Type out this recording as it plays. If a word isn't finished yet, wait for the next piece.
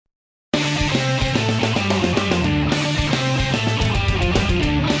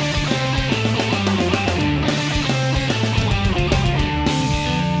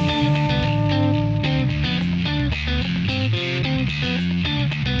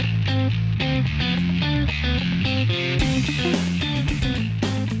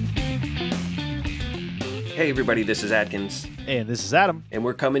Hey everybody, this is Adkins. And this is Adam. And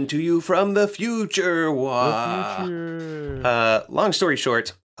we're coming to you from the future. Long story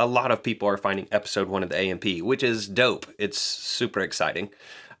short, a lot of people are finding episode 1 of the AMP, which is dope. It's super exciting.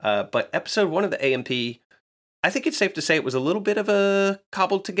 But episode 1 of the AMP, I think it's safe to say it was a little bit of a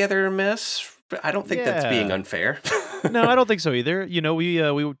cobbled together mess. I don't think that's being unfair. No, I don't think so either. You know, we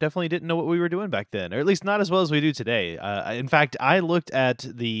definitely didn't know what we were doing back then, or at least not as well as we do today. In fact, I looked at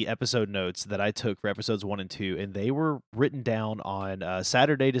the episode notes that I took for episodes 1 and 2, and they were written down on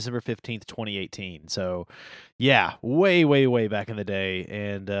Saturday, December 15th, 2018. So, yeah, way back in the day.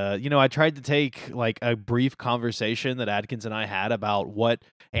 And, I tried to take like a brief conversation that Adkins and I had about what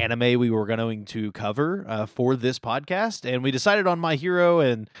anime we were going to cover for this podcast. And we decided on My Hero,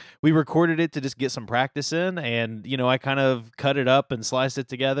 and we recorded it to just get some practice in. And, I kind of cut it up and sliced it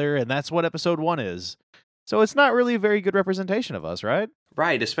together. And that's what episode 1 is. So it's not really a very good representation of us, right?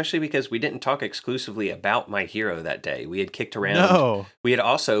 Right, especially because we didn't talk exclusively about My Hero that day. We had kicked around. No. We had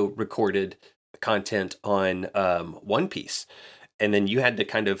also recorded content on One Piece. And then you had to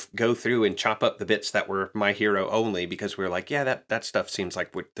kind of go through and chop up the bits that were My Hero only because we were like, yeah, that stuff seems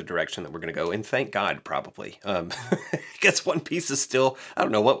like the direction that we're going to go. And thank God, probably. Because One Piece is still, I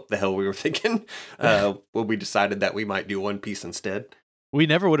don't know what the hell we were thinking when we decided that we might do One Piece instead. We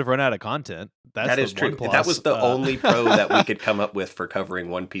never would have run out of content. That is true. That was the only pro that we could come up with for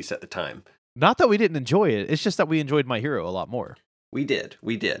covering One Piece at the time. Not that we didn't enjoy it. It's just that we enjoyed My Hero a lot more. We did.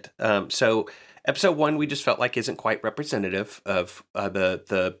 So episode 1, we just felt like isn't quite representative of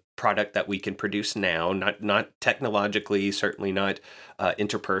the product that we can produce now. Not technologically, certainly not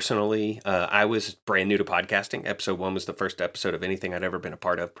interpersonally. I was brand new to podcasting. Episode 1 was the first episode of anything I'd ever been a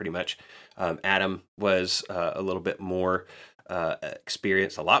part of, pretty much. Adam was a little bit more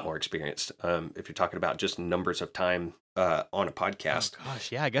experienced, a lot more experienced. If you're talking about just numbers of time on a podcast. Oh,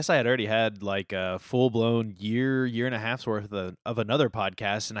 gosh, yeah, I guess I had already had like a full-blown year and a half's worth of another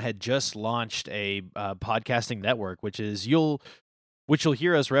podcast, and I had just launched a podcasting network, which you'll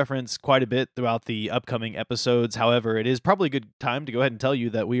hear us reference quite a bit throughout the upcoming episodes. However, it is probably a good time to go ahead and tell you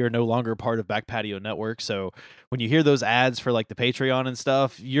that we are no longer part of Back Patio Network. So when you hear those ads for like the Patreon and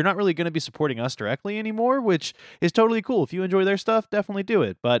stuff, you're not really going to be supporting us directly anymore, which is totally cool. If you enjoy their stuff, definitely do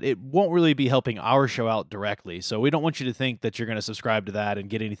it. But it won't really be helping our show out directly. So we don't want you to think that you're going to subscribe to that and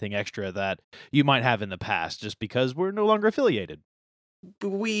get anything extra that you might have in the past just because we're no longer affiliated.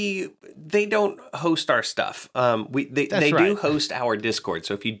 They don't host our stuff. They right. do host our Discord.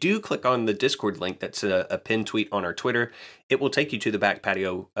 So if you do click on the Discord link, that's a pinned tweet on our Twitter, it will take you to the Back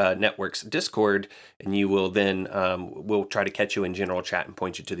Patio Network's Discord, and you will then we'll try to catch you in general chat and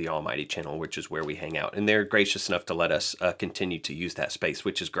point you to the Almighty channel, which is where we hang out. And they're gracious enough to let us continue to use that space,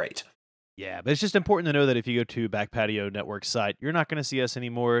 which is great. Yeah, but it's just important to know that if you go to Back Patio Network site, you're not going to see us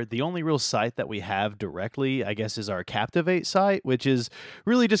anymore. The only real site that we have directly, I guess, is our Captivate site, which is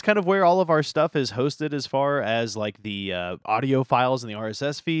really just kind of where all of our stuff is hosted as far as like the audio files and the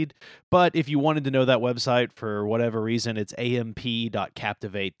RSS feed. But if you wanted to know that website for whatever reason, it's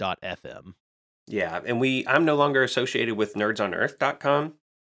amp.captivate.fm. Yeah, and I'm no longer associated with nerdsonearth.com,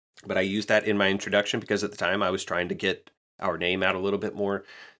 but I used that in my introduction because at the time I was trying to get our name out a little bit more.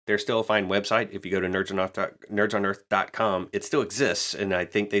 They're still a fine website. If you go to nerdsonearth.com, it still exists, and I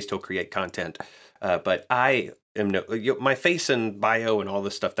think they still create content. But I am my face and bio and all the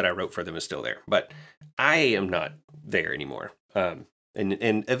stuff that I wrote for them is still there. But I am not there anymore. And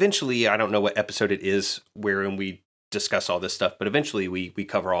eventually, I don't know what episode it is wherein we discuss all this stuff, but eventually we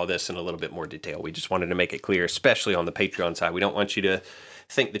cover all this in a little bit more detail. We just wanted to make it clear, especially on the Patreon side. We don't want you to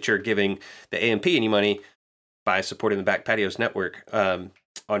think that you're giving the AMP any money by supporting the Back Patios Network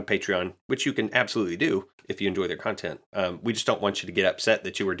on Patreon, which you can absolutely do if you enjoy their content. We just don't want you to get upset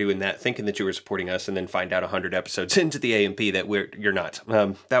that you were doing that, thinking that you were supporting us, and then find out 100 episodes into the AMP that you're not.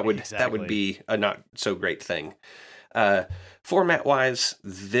 That would be a not so great thing. Format wise,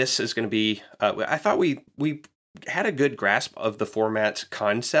 this is going to be. I thought we had a good grasp of the format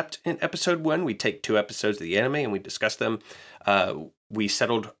concept in episode 1. We take 2 episodes of the anime and we discuss them. We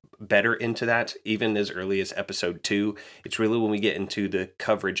settled better into that even as early as episode 2. It's really when we get into the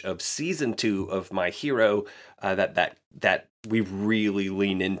coverage of season 2 of My Hero that we really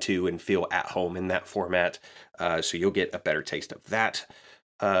lean into and feel at home in that format. So you'll get a better taste of that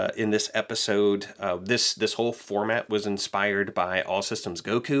in this episode. This whole format was inspired by All Systems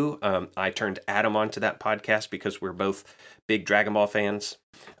Goku. I turned Adam onto that podcast because we're both big Dragon Ball fans.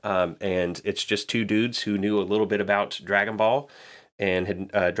 And it's just 2 dudes who knew a little bit about Dragon Ball and had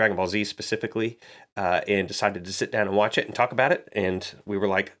Dragon Ball Z specifically, and decided to sit down and watch it and talk about it. And we were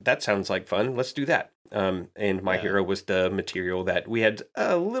like, that sounds like fun. Let's do that. And My Hero was the material that we had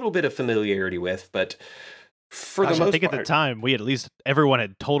a little bit of familiarity with, but For the Gosh, I most think at the part. time at least everyone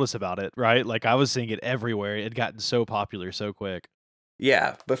had told us about it, right? Like I was seeing it everywhere. It had gotten so popular so quick.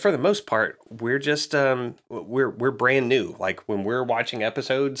 Yeah, but for the most part, we're just we're brand new. Like when we're watching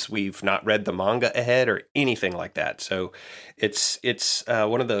episodes, we've not read the manga ahead or anything like that. So it's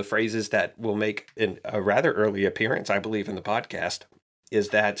one of the phrases that will make a rather early appearance, I believe, in the podcast. Is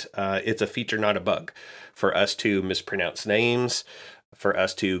that it's a feature, not a bug, for us to mispronounce names, for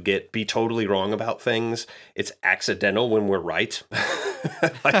us to be totally wrong about things. It's accidental when we're right.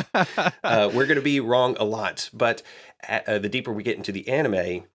 Like, we're going to be wrong a lot, but the deeper we get into the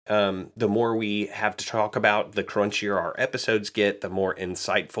anime, the more we have to talk about, the crunchier our episodes get, the more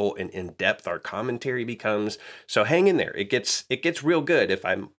insightful and in-depth our commentary becomes. So hang in there. It gets real good, if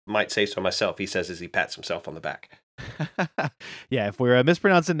I might say so myself, he says as he pats himself on the back. Yeah, if we're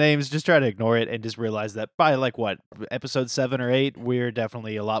mispronouncing names, just try to ignore it and just realize that by episode 7 or 8, we're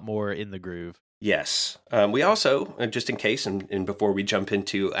definitely a lot more in the groove. Yes. We also, just in case, and before we jump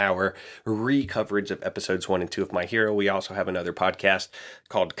into our re-coverage of episodes 1 and 2 of My Hero, we also have another podcast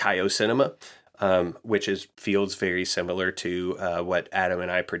called Kaio Cinema, which feels very similar to what Adam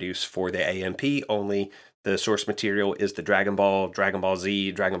and I produce for the AMP, only the source material is the Dragon Ball, Dragon Ball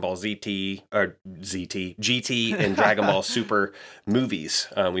Z, Dragon Ball ZT, or ZT, GT, and Dragon Ball Super movies.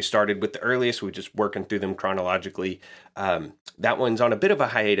 We started with the earliest. We're just working through them chronologically. That one's on a bit of a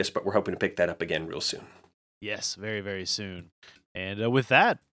hiatus, but we're hoping to pick that up again real soon. Yes, very, very soon. And with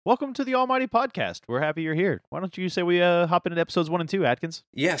that, welcome to the Almighty Podcast. We're happy you're here. Why don't you say we hop into episodes 1 and 2, Atkins?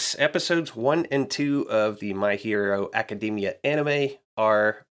 Yes, episodes 1 and 2 of the My Hero Academia anime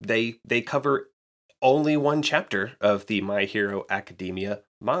they cover only one chapter of the My Hero Academia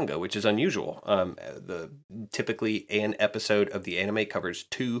manga, which is unusual. Typically an episode of the anime covers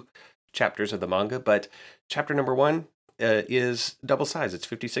 2 chapters of the manga, but chapter number 1 is double size. It's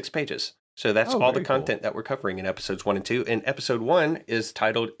 56 pages. So that's all the content that we're covering in episodes 1 and 2. And episode 1 is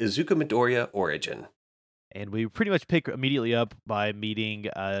titled Izuku Midoriya Origin. And we pretty much pick immediately up by meeting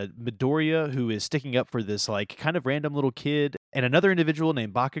Midoriya, who is sticking up for this kind of random little kid, and another individual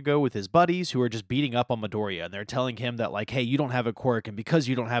named Bakugo with his buddies who are just beating up on Midoriya, and they're telling him that hey, you don't have a quirk, and because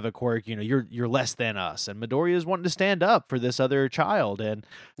you don't have a quirk, you're less than us. And Midoriya is wanting to stand up for this other child, and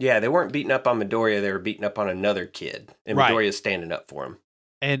yeah, they weren't beating up on Midoriya; they were beating up on another kid, and Midoriya's standing up for him.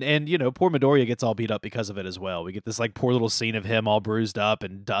 And poor Midoriya gets all beat up because of it as well. We get this poor little scene of him all bruised up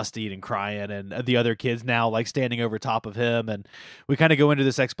and dusty and crying, and the other kids now standing over top of him. And we kind of go into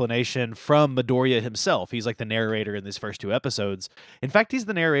this explanation from Midoriya himself. He's the narrator in these first 2 episodes. In fact, he's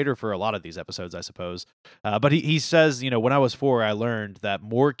the narrator for a lot of these episodes, I suppose. But he says, when I was 4, I learned that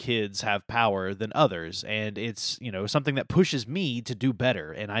more kids have power than others, and it's something that pushes me to do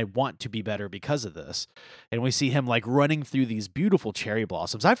better, and I want to be better because of this. And we see him running through these beautiful cherry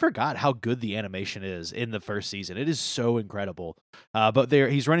blossoms. I forgot how good the animation is in the first season. It is so incredible. But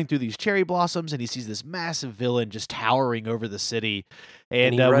he's running through these cherry blossoms, and he sees this massive villain just towering over the city.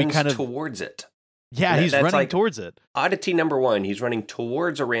 And he runs we kind of towards it. Yeah, he's running towards it. Oddity number 1, he's running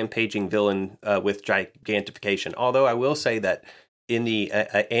towards a rampaging villain with gigantification. Although I will say that in the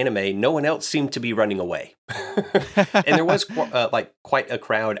anime, no one else seemed to be running away. And there was quite a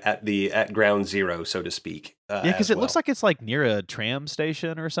crowd at ground zero, so to speak. Yeah, because it looks like it's near a tram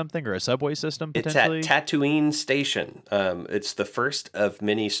station or something, or a subway system, potentially. It's at Tatooine Station. It's the first of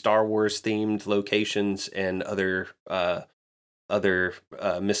many Star Wars themed locations and other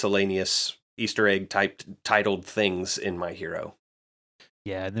miscellaneous Easter egg titled things in My Hero.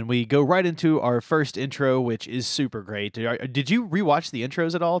 Yeah, and then we go right into our first intro, which is super great. Did you rewatch the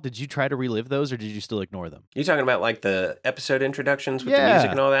intros at all? Did you try to relive those, or did you still ignore them? You talking about the episode introductions with the music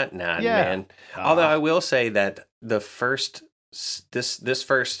and all that? Nah, man. Although I will say that this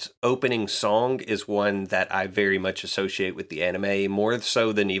first opening song is one that I very much associate with the anime, more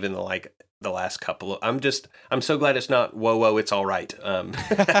so than even the last couple of. I'm so glad it's not whoa whoa, it's all right.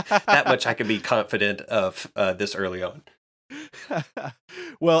 That much I can be confident of this early on.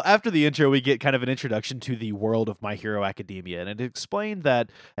 Well, after the intro, we get kind of an introduction to the world of My Hero Academia, and it explained that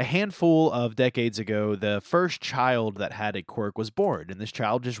a handful of decades ago, the first child that had a quirk was born, and this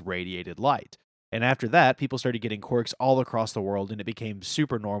child just radiated light. And after that, people started getting quirks all across the world, and it became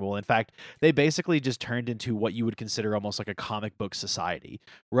super normal. In fact, they basically just turned into what you would consider almost like a comic book society.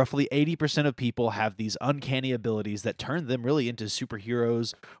 Roughly 80% of people have these uncanny abilities that turn them really into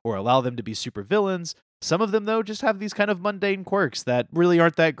superheroes or allow them to be supervillains. Some of them, though, just have these kind of mundane quirks that really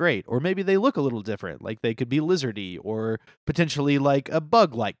aren't that great. Or maybe they look a little different, like they could be lizardy or potentially like a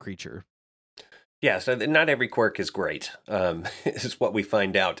bug-like creature. Yeah, so not every quirk is great. Is what we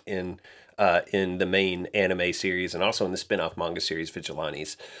find out in the main anime series and also in the spin-off manga series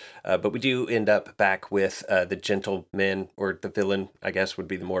Vigilantes. But we do end up back with the gentleman, or the villain, I guess would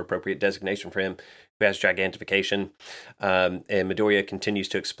be the more appropriate designation for him, who has gigantification. And Midoriya continues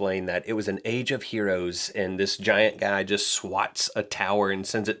to explain that it was an age of heroes, and this giant guy just swats a tower and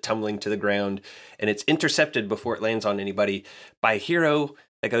sends it tumbling to the ground, and it's intercepted before it lands on anybody by a hero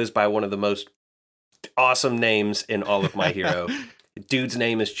that goes by one of the most awesome names in all of My Hero. Dude's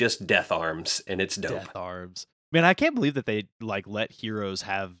name is just Death Arms, and it's dope. Death Arms. Man, I can't believe that they like let heroes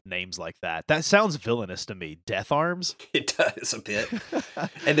have names like that. That sounds villainous to me. Death Arms? It does a bit.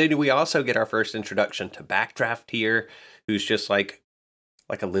 And then we also get our first introduction to Backdraft here, who's just like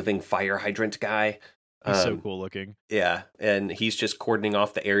a living fire hydrant guy. He's so cool looking. Yeah, and he's just cordoning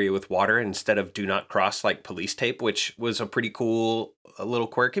off the area with water instead of do not cross like police tape, which was a pretty cool little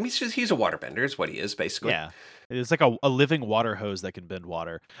quirk. I mean, he's a waterbender is what he is, basically. Yeah, it's like a living water hose that can bend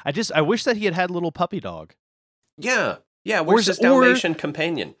water. I wish that he had a little puppy dog. Yeah, where's his Dalmatian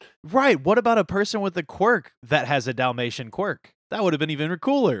companion? Right, what about a person with a quirk that has a Dalmatian quirk? That would have been even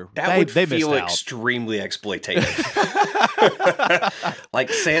cooler. That would feel extremely exploitative. Like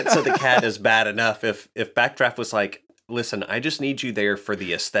Sansa the cat is bad enough. If Backdraft was like, listen, I just need you there for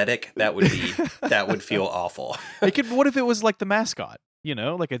the aesthetic, that would feel awful. What if it was like the mascot? You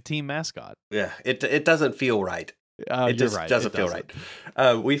know, like a team mascot. Yeah, it doesn't feel right. It just right. doesn't feel right.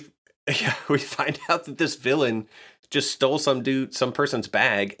 We find out that this villain just stole some person's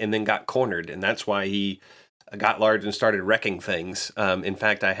bag and then got cornered, and that's why he got large and started wrecking things. In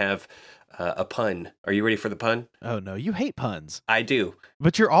fact, I have a pun. Are you ready for the pun? Oh no, you hate puns. I do,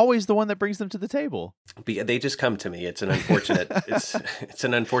 but you're always the one that brings them to the table. They just come to me. It's an unfortunate. it's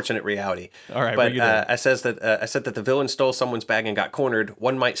an unfortunate reality. All right, but I said that the villain stole someone's bag and got cornered.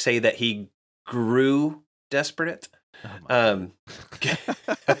 One might say that he grew desperate.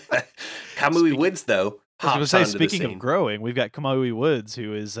 Kamui Woods, though, hops onto the scene. Speaking of growing, we've got Kamui Woods,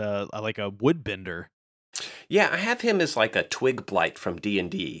 who is like a woodbender. Yeah, I have him as like a twig blight from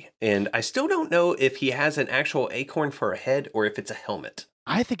D&D, and I still don't know if he has an actual acorn for a head or if it's a helmet.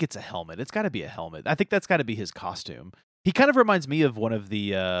 I think it's a helmet. It's got to be a helmet. I think that's got to be his costume. He kind of reminds me of one of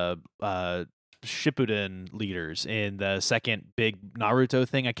the Shippuden leaders in the second big Naruto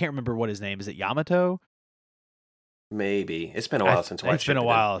thing. I can't remember what his name is. It Yamato? Maybe. It's been a while since I watched It's been a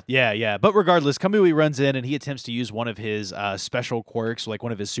while. Yeah. But regardless, Kamui runs in and he attempts to use one of his special quirks, like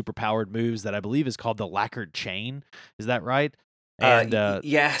one of his superpowered moves that I believe is called the Lacquered Chain. Is that right? And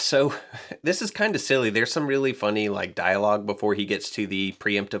yeah, so this is kind of silly. There's some really funny like dialogue before he gets to the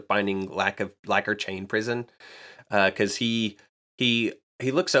preemptive binding lacquer chain prison. Because he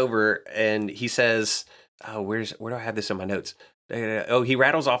looks over and he says, where do I have this in my notes? He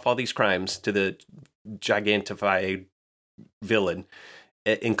rattles off all these crimes to the gigantified villain,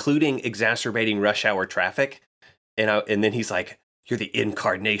 including exacerbating rush hour traffic, and then he's like, "You're the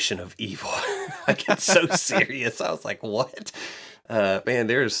incarnation of evil." Like, it's so serious. I was like, "What?" Man,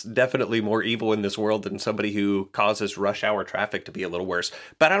 there's definitely more evil in this world than somebody who causes rush hour traffic to be a little worse.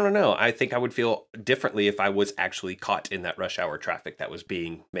 But I don't know. I think I would feel differently if I was actually caught in that rush hour traffic that was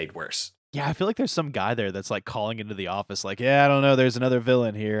being made worse. Yeah, I feel like there's some guy there that's like calling into the office like, yeah, I don't know, there's another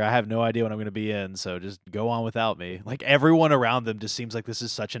villain here. I have no idea what I'm going to be in, so just go on without me. Like, everyone around them just seems like this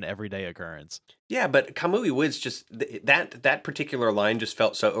is such an everyday occurrence. Yeah, but Kamui Woods just, that particular line just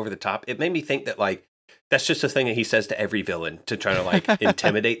felt so over the top. It made me think that, like, that's just a thing that he says to every villain to try to, like,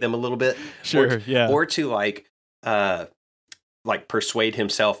 intimidate them a little bit. Sure, yeah. Or to, like persuade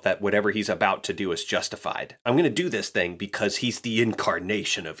himself that whatever he's about to do is justified. I'm going to do this thing because he's the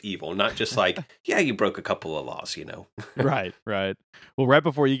incarnation of evil, not just like, yeah, you broke a couple of laws, you know? Right. Well, right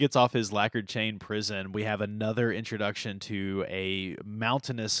before he gets off his lacquered chain prison, we have another introduction to a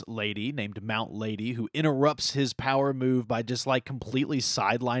mountainous lady named Mount Lady who interrupts his power move by just like completely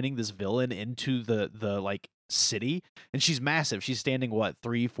sidelining this villain into the like city. And she's massive. She's standing, what,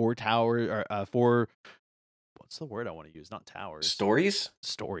 3-4 towers, or 4... What's the word I want to use? Not towers. Stories,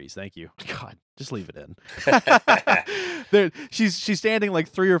 thank you. God, just leave it in. She's standing like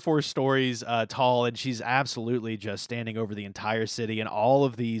 3 or 4 stories tall, and she's absolutely just standing over the entire city. And all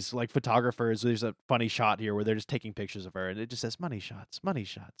of these like photographers, there's a funny shot here where they're just taking pictures of her, and it just says money shots.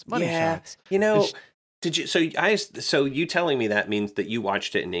 Shots. You know, did you? So you telling me that means that you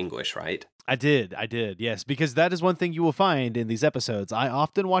watched it in English, right? I did, yes, because that is one thing you will find in these episodes. I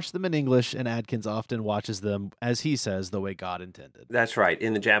often watch them in English, and Adkins often watches them, as he says, the way God intended. That's right,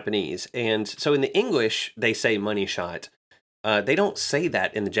 in the Japanese. And so in the English, they say money shot. They don't say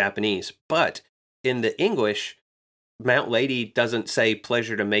that in the Japanese, but in the English, Mount Lady doesn't say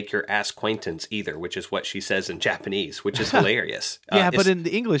pleasure to make your ass acquaintance either, which is what she says in Japanese, which is hilarious. Yeah, but in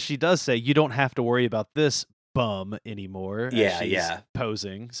the English, she does say you don't have to worry about this bum anymore as she's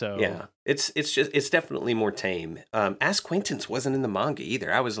posing. So yeah, it's definitely more tame. Ass acquaintance wasn't in the manga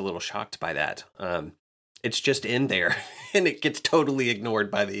either. I was a little shocked by that. It's just in there, and it gets totally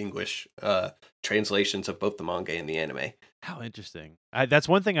ignored by the English translations of both the manga and the anime. How interesting. That's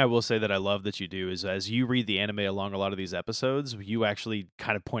one thing I will say that I love that you do is as you read the anime along a lot of these episodes, you actually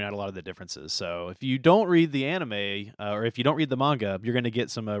kind of point out a lot of the differences. So if you don't read the anime or if you don't read the manga, you're going to get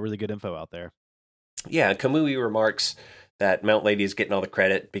some really good info out there. Yeah, Kamui remarks that Mount Lady is getting all the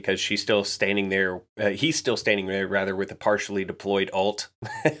credit because she's still standing there. He's still standing there, rather, with a partially deployed ult.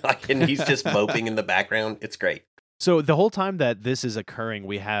 And he's just moping in the background. It's great. So the whole time that this is occurring,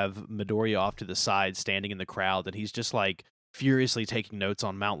 we have Midoriya off to the side, standing in the crowd, and he's just like furiously taking notes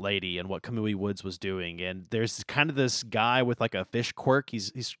on Mount Lady and what Kamui Woods was doing. And there's kind of this guy with like a fish quirk.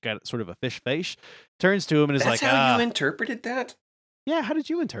 He's got sort of a fish face. Turns to him and is That's like, how you interpreted that? Yeah, how did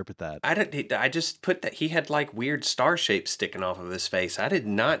you interpret that? I just put that he had like weird star shapes sticking off of his face. I did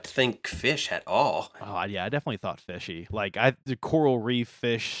not think fish at all. Oh yeah, I definitely thought fishy. Like the coral reef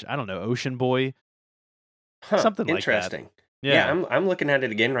fish. I don't know, ocean boy. Something like that. Interesting. Yeah, I'm looking at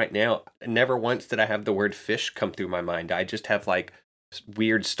it again right now. Never once did I have the word fish come through my mind. I just have like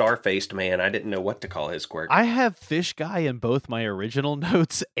weird star-faced man. I didn't know what to call his quirk. I have fish guy in both my original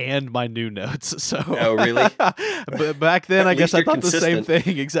notes and my new notes. So oh, really? But back then, I guess I thought consistent. The same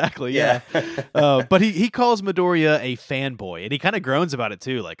thing. Exactly. Yeah. But he calls Midoriya a fanboy, and he kind of groans about it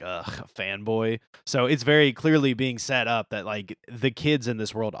too, like a fanboy. So it's very clearly being set up that like the kids in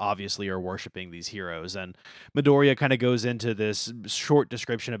this world obviously are worshiping these heroes, and Midoriya kind of goes into this short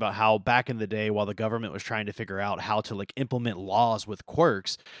description about how back in the day, while the government was trying to figure out how to like implement laws with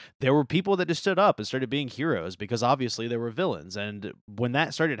quirks, there were people that just stood up and started being heroes because obviously there were villains. And when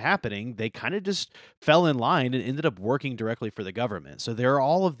that started happening, they kind of just fell in line and ended up working directly for the government. So there are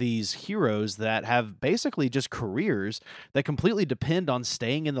all of these heroes that have basically just careers that completely depend on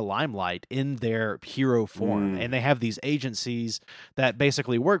staying in the limelight in their hero form. And they have these agencies that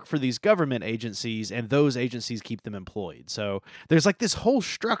basically work for these government agencies, and those agencies keep them employed. So there's like this whole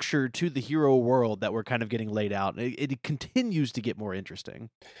structure to the hero world that we're kind of getting laid out. It continues to get more interesting.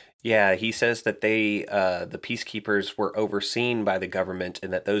 Yeah, he says that they, the peacekeepers, were overseen by the government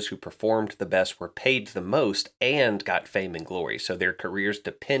and that those who performed the best were paid the most and got fame and glory. So their careers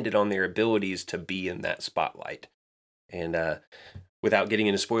depended on their abilities to be in that spotlight. And without getting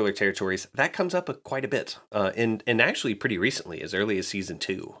into spoiler territories, that comes up quite a bit. And actually pretty recently, as early as season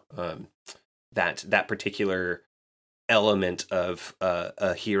 2, that particular element of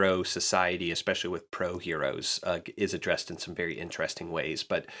a hero society, especially with pro heroes, is addressed in some very interesting ways.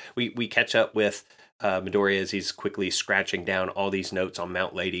 But we catch up with Midoriya as he's quickly scratching down all these notes on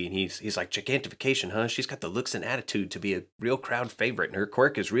Mount Lady, and he's like, gigantification, huh? She's got the looks and attitude to be a real crowd favorite, and her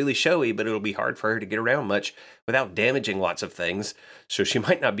quirk is really showy, but it'll be hard for her to get around much without damaging lots of things, so she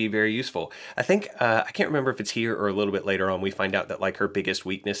might not be very useful. I think, I can't remember if it's here or a little bit later on, we find out that like her biggest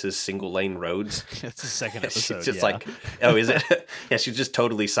weakness is single lane roads. It's the second episode. She's just like, oh, is it? Yeah, she's just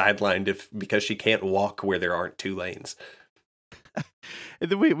totally sidelined because she can't walk where there aren't 2 lanes. And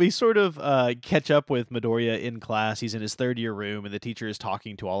then we sort of catch up with Midoriya in class. He's in his 3rd year room, and the teacher is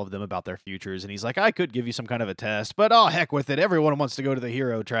talking to all of them about their futures. And he's like, I could give you some kind of a test, but oh, heck with it. Everyone wants to go to the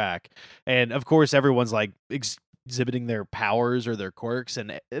hero track. And of course, everyone's like exhibiting their powers or their quirks,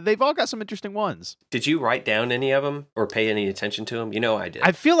 and they've all got some interesting ones. Did you write down any of them or pay any attention to them? You know I did.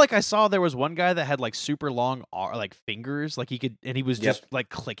 I feel like I saw there was one guy that had like super long like fingers, like he was just like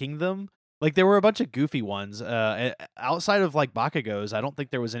clicking them. Like, there were a bunch of goofy ones. Outside of, like, Bakugo's, I don't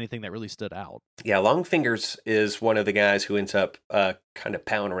think there was anything that really stood out. Yeah, Long Fingers is one of the guys who ends up kind of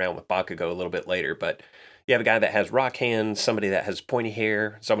powing around with Bakugo a little bit later. But you have a guy that has rock hands, somebody that has pointy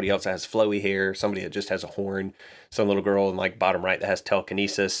hair, somebody else that has flowy hair, somebody that just has a horn, some little girl in, like, bottom right that has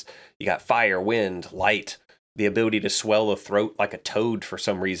telekinesis. You got fire, wind, light, the ability to swell a throat like a toad for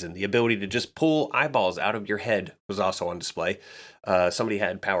some reason. The ability to just pull eyeballs out of your head was also on display. Somebody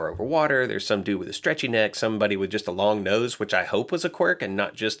had power over water. There's some dude with a stretchy neck, somebody with just a long nose, which I hope was a quirk and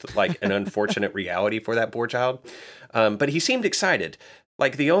not just like an unfortunate reality for that poor child. But he seemed excited.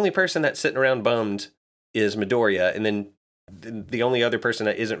 Like the only person that's sitting around bummed is Midoriya, and then the only other person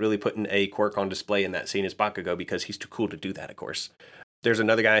that isn't really putting a quirk on display in that scene is Bakugo because he's too cool to do that, of course. There's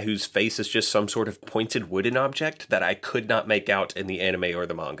another guy whose face is just some sort of pointed wooden object that I could not make out in the anime or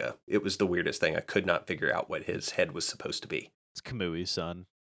the manga. It was the weirdest thing. I could not figure out what his head was supposed to be. It's Kamui's son.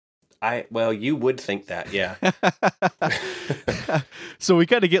 Well, you would think that, yeah. So we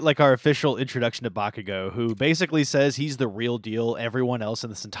kind of get like our official introduction to Bakugo, who basically says he's the real deal. Everyone else in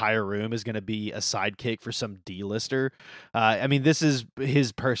this entire room is going to be a sidekick for some D-lister. I mean, this is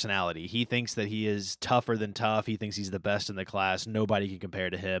his personality. He thinks that he is tougher than tough. He thinks he's the best in the class. Nobody can compare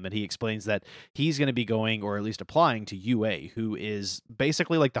to him. And he explains that he's going to be going, or at least applying, to UA, who is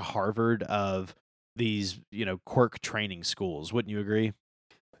basically like the Harvard of these, quirk training schools. Wouldn't you agree?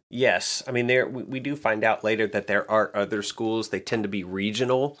 Yes, I mean we do find out later that there are other schools. They tend to be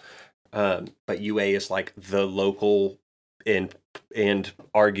regional, but UA is like the local and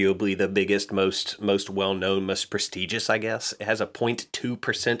arguably the biggest, most well known, most prestigious. I guess it has a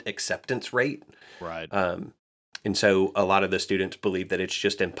 0.2% acceptance rate, Right. And so a lot of the students believe that it's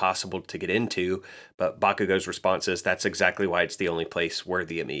just impossible to get into. But Bakugo's response is that's exactly why it's the only place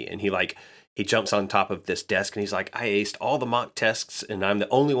worthy of me. And he jumps on top of this desk and he's like, I aced all the mock tests and I'm the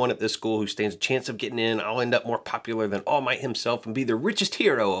only one at this school who stands a chance of getting in. I'll end up more popular than All Might himself and be the richest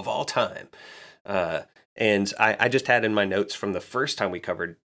hero of all time. And I just had in my notes from the first time we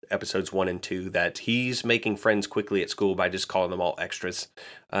covered episodes 1 and 2 that he's making friends quickly at school by just calling them all extras.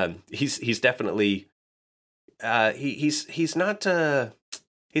 He's definitely he's not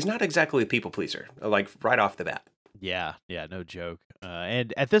exactly a people pleaser, like right off the bat. Yeah, no joke.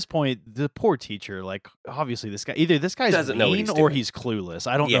 And at this point, the poor teacher, like, obviously this guy's Doesn't know what mean he's or doing. he's clueless.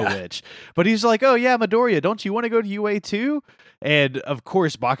 I don't know Yeah. which. But he's like, oh yeah, Midoriya, don't you want to go to UA too? And of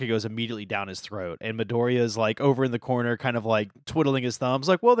course, Bakugo's immediately down his throat. And Midoriya's like over in the corner, kind of like twiddling his thumbs,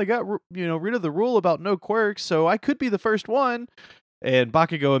 like, well, they got, rid of the rule about no quirks, so I could be the first one. And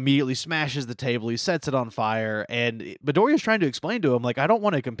Bakugo immediately smashes the table. He sets it on fire. And Midoriya's trying to explain to him, like, I don't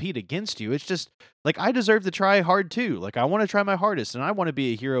want to compete against you. It's just, like, I deserve to try hard too. Like, I want to try my hardest, and I want to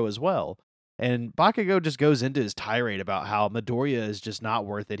be a hero as well. And Bakugo just goes into his tirade about how Midoriya is just not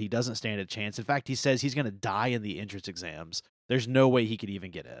worth it. He doesn't stand a chance. In fact, he says he's going to die in the entrance exams. There's no way he could even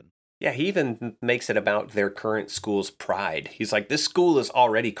get in. Yeah, he even makes it about their current school's pride. He's like, this school is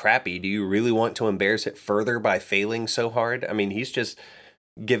already crappy. Do you really want to embarrass it further by failing so hard? I mean, he's just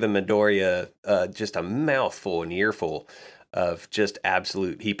giving Midoriya just a mouthful, an earful of just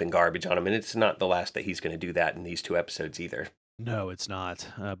absolute heaping garbage on him. And it's not the last that he's going to do that in these 2 episodes either. No, it's not.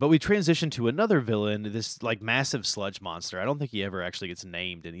 But we transition to another villain, this like massive sludge monster. I don't think he ever actually gets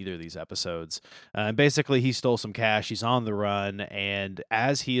named in either of these episodes. And basically, he stole some cash. He's on the run, and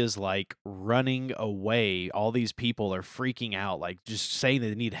as he is like running away, all these people are freaking out, like just saying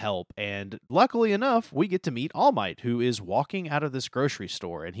they need help. And luckily enough, we get to meet All Might, who is walking out of this grocery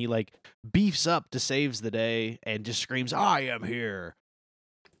store, and he like beefs up to saves the day and just screams, "I am here."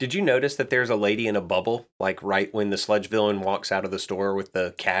 Did you notice that there's a lady in a bubble, like right when the sludge villain walks out of the store with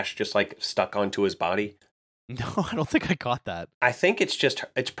the cash just like stuck onto his body? No, I don't think I caught that. I think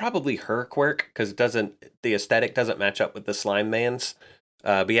it's probably her quirk because the aesthetic doesn't match up with the slime man's.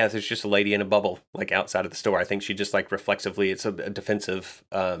 But yeah, there's just a lady in a bubble like outside of the store. I think she just like reflexively, it's a defensive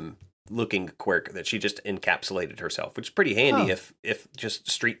looking quirk that she just encapsulated herself, which is pretty handy if just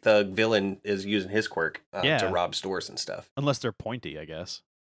street thug villain is using his quirk to rob stores and stuff. Unless they're pointy, I guess.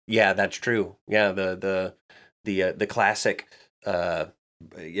 Yeah, that's true. Yeah, the classic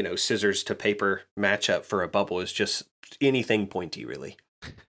scissors to paper matchup for a bubble is just anything pointy, really.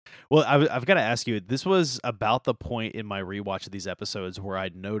 Well, I've got to ask you, this was about the point in my rewatch of these episodes where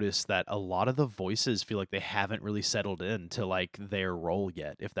I'd noticed that a lot of the voices feel like they haven't really settled into like their role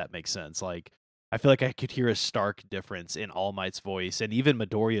yet, if that makes sense. Like, I feel like I could hear a stark difference in All Might's voice and even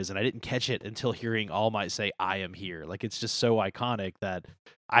Midoriya's, and I didn't catch it until hearing All Might say, I am here. Like, it's just so iconic that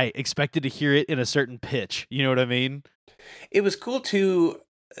I expected to hear it in a certain pitch. You know what I mean? It was cool, too,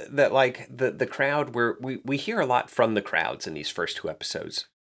 that, like, the crowd, where we hear a lot from the crowds in these first 2 episodes.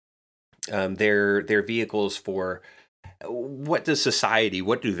 They're vehicles for what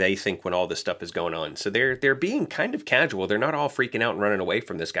do they think when all this stuff is going on? So they're being kind of casual. They're not all freaking out and running away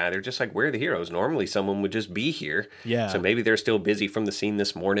from this guy. They're just like, we're the heroes. Normally someone would just be here. Yeah. So maybe they're still busy from the scene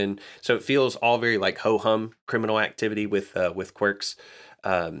this morning. So it feels all very like ho-hum criminal activity with quirks.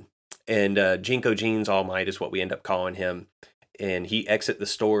 And Jinko Jeans All Might is what we end up calling him. And he exits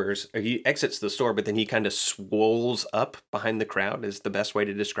the store, but then he kind of swolls up behind the crowd is the best way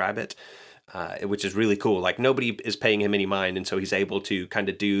to describe it. Which is really cool. Like, nobody is paying him any mind, and so he's able to kind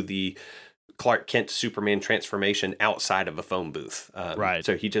of do the Clark Kent Superman transformation outside of a phone booth. Right.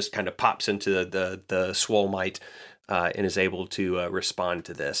 So he just kind of pops into the Swole Might and is able to respond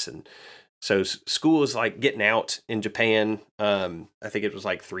to this. And so school is like getting out in Japan. I think it was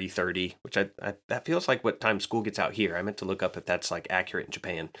like 3:30, which that feels like what time school gets out here. I meant to look up if that's like accurate in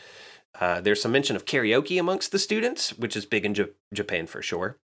Japan. There's some mention of karaoke amongst the students, which is big in Japan for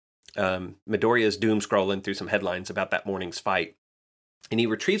sure. Midoriya's doom scrolling through some headlines about that morning's fight, and he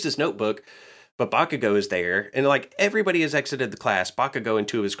retrieves his notebook, but Bakugo is there, and like everybody has exited the class. Bakugo and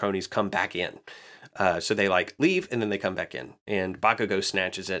two of his cronies come back in, so they like leave and then they come back in, and Bakugo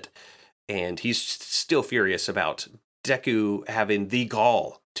snatches it, and he's still furious about Deku having the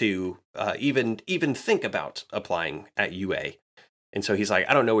gall to even think about applying at UA. And so he's like,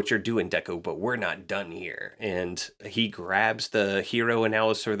 I don't know what you're doing, Deku, but we're not done here. And he grabs the Hero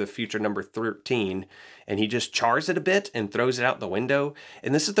Analyzer, the future number 13, and he just chars it a bit and throws it out the window.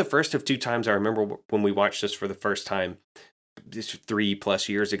 And this is the first of two times I remember when we watched this for the first time, this 3+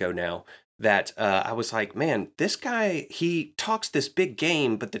 years ago now, that I was like, man, this guy, he talks this big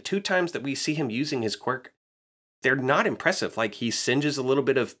game, but the two times that we see him using his quirk, they're not impressive. Like, he singes a little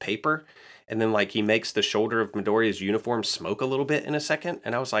bit of paper, and then like he makes the shoulder of Midoriya's uniform smoke a little bit in a second.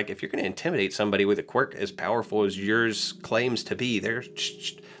 And I was like, if you're going to intimidate somebody with a quirk as powerful as yours claims to be, they're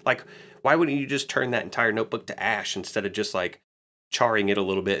like, why wouldn't you just turn that entire notebook to ash instead of just like charring it a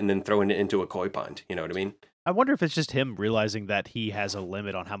little bit and then throwing it into a koi pond? You know what I mean? I wonder if it's just him realizing that he has a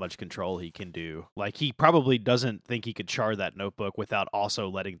limit on how much control he can do. Like, he probably doesn't think he could char that notebook without also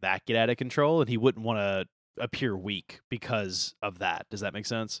letting that get out of control, and he wouldn't want to appear weak because of that. Does that make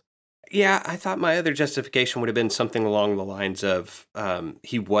sense? Yeah, I thought my other justification would have been something along the lines of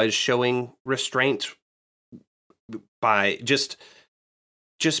he was showing restraint by just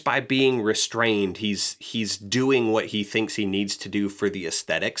by being restrained. He's doing what he thinks he needs to do for the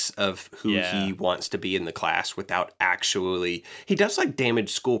aesthetics of who he wants to be in the class without actually. He does like damage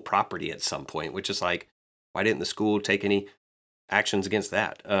school property at some point, which is like, why didn't the school take any actions against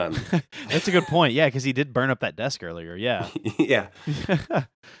that? That's a good point. Yeah, because he did burn up that desk earlier. Yeah. Yeah.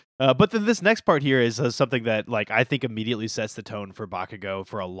 But then this next part here is something that, like, I think immediately sets the tone for Bakugo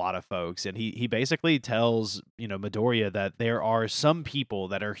for a lot of folks. And he basically tells, Midoriya that there are some people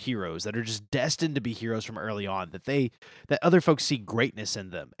that are heroes, that are just destined to be heroes from early on, that other folks see greatness in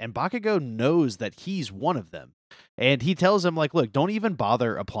them. And Bakugo knows that he's one of them. And he tells him, like, look, don't even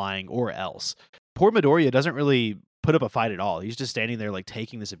bother applying or else. Poor Midoriya doesn't really put up a fight at all. He's just standing there like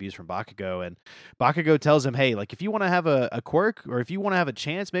taking this abuse from Bakugo, and Bakugo tells him, hey, like if you want to have a quirk, or if you want to have a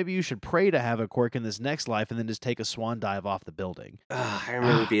chance, maybe you should pray to have a quirk in this next life and then just take a swan dive off the building. I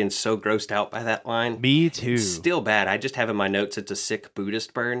remember being so grossed out by that line. Me too. It's still bad. I just have in my notes it's a sick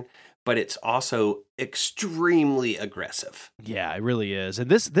Buddhist burn, but it's also extremely aggressive. Yeah, it really is.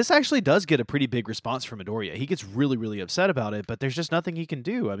 And this actually does get a pretty big response from Midoriya. He gets really, really upset about it, but there's just nothing he can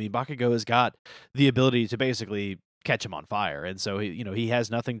do. I mean, Bakugo has got the ability to basically catch him on fire, and so he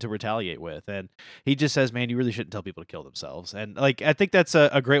has nothing to retaliate with, and he just says, man, you really shouldn't tell people to kill themselves. And like, I think that's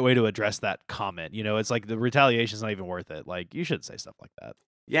a great way to address that comment. It's like the retaliation's not even worth it. Like, you shouldn't say stuff like that.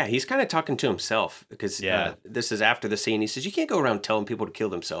 Yeah, he's kind of talking to himself, because this is after the scene. He says, you can't go around telling people to kill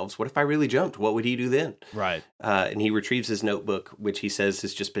themselves. What if I really jumped? What would he do then? Right. And he retrieves his notebook, which he says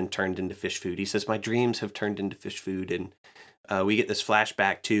has just been turned into fish food. He says, my dreams have turned into fish food. And we get this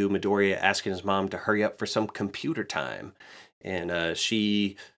flashback to Midoriya asking his mom to hurry up for some computer time. And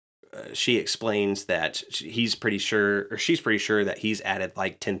she explains that she's pretty sure that he's added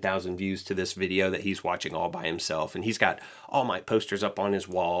like 10,000 views to this video that he's watching all by himself. And he's got All Might posters up on his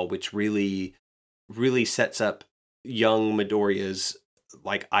wall, which really, really sets up young Midoriya's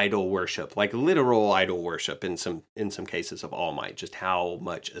like idol worship, like literal idol worship in some cases of All Might, just how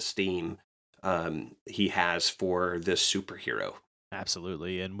much esteem he has for this superhero.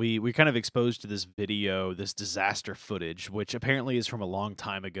 Absolutely. And we kind of exposed to this video, this disaster footage, which apparently is from a long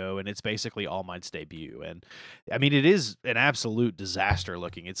time ago, and it's basically All Might's debut. And I mean, it is an absolute disaster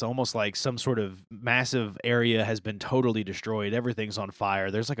looking. It's almost like some sort of massive area has been totally destroyed. Everything's on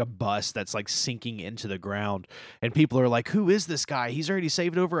fire. There's like a bus that's like sinking into the ground, and people are like, who is this guy? He's already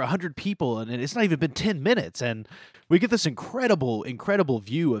saved over 100 people, and it's not even been 10 minutes. And we get this incredible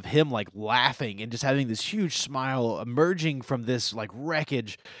view of him like laughing and just having this huge smile emerging from this like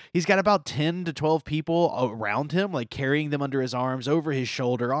wreckage. He's got about 10 to 12 people around him, like carrying them under his arms, over his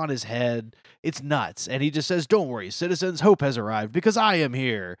shoulder, on his head. It's nuts. And he just says, don't worry, citizens, hope has arrived because I am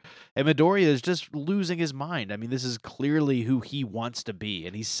here. And Midoriya is just losing his mind. I mean, this is clearly who he wants to be.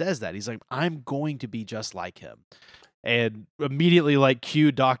 And he says that. He's like, I'm going to be just like him. And immediately, like,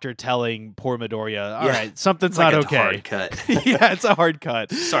 cue Doctor telling poor Midoriya, all right, something's not okay. Hard cut. Yeah, it's a hard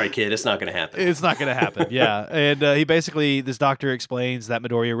cut. Sorry, kid, it's not going to happen. It's not going to happen, yeah. And this doctor explains that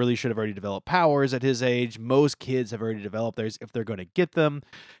Midoriya really should have already developed powers at his age. Most kids have already developed theirs if they're going to get them.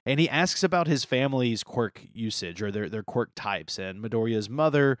 And he asks about his family's quirk usage, or their quirk types. And Midoriya's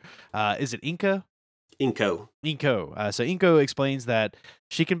mother, is it Inko? Inko. So Inko explains that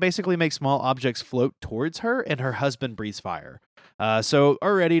she can basically make small objects float towards her, and her husband breathes fire. So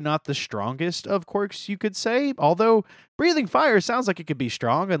already not the strongest of quirks, you could say. Although breathing fire sounds like it could be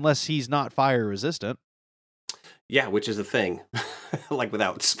strong unless he's not fire resistant. Yeah, which is the thing, like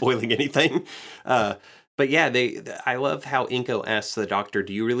without spoiling anything. But yeah, I love how Inko asks the doctor,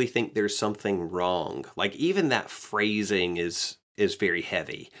 "Do you really think there's something wrong?" Like even that phrasing is very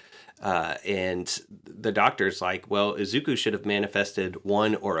heavy. And the doctor's like, "Well, Izuku should have manifested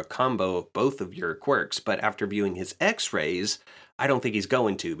one or a combo of both of your quirks, but after viewing his X-rays, I don't think he's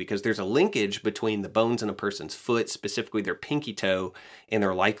going to because there's a linkage between the bones in a person's foot, specifically their pinky toe, and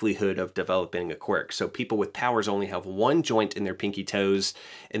their likelihood of developing a quirk. So people with powers only have one joint in their pinky toes,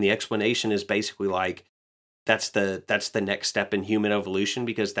 and the explanation is basically like that's the next step in human evolution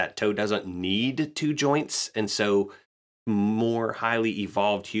because that toe doesn't need two joints, and so more highly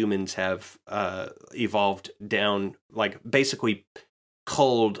evolved humans have evolved down like basically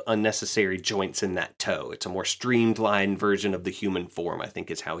culled unnecessary joints in that toe. It's a more streamlined version of the human form, I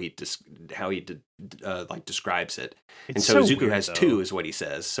think, is how he like describes it. It's and so Izuku weird, has though. two, is what he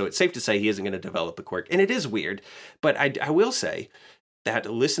says. So it's safe to say he isn't going to develop a quirk, and it is weird. But I will say that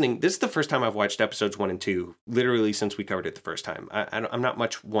listening, this is the first time I've watched episodes 1 and 2, literally since we covered it the first time. I'm not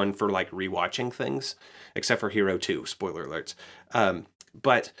much one for like rewatching things, except for Hero 2. Spoiler alerts.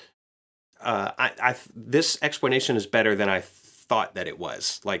 But this explanation is better than I thought that it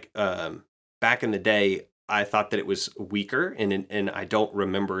was. Like back in the day, I thought that it was weaker, and I don't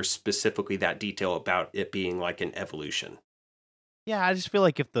remember specifically that detail about it being like an evolution. Yeah, I just feel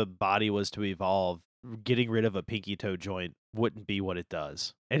like if the body was to evolve, getting rid of a pinky toe joint wouldn't be what it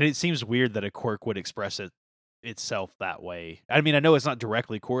does. And it seems weird that a quirk would express itself that way. I mean, I know it's not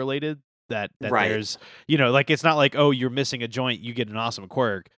directly correlated that Right. there's, like it's not like, oh, you're missing a joint, you get an awesome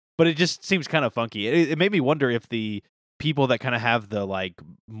quirk, but it just seems kind of funky. It made me wonder if the people that kind of have the like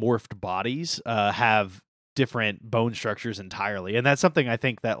morphed bodies have different bone structures entirely. And that's something I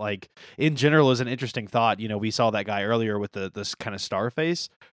think that like in general is an interesting thought. We saw that guy earlier with this kind of star face.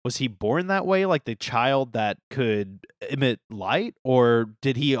 Was he born that way, like the child that could emit light, or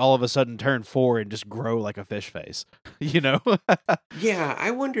did he all of a sudden turn 4 and just grow like a fish face? Yeah, I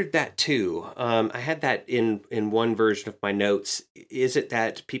wondered that too. I had that in one version of my notes. Is it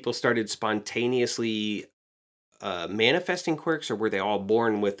that people started spontaneously manifesting quirks, or were they all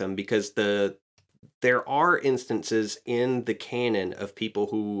born with them? Because there are instances in the canon of people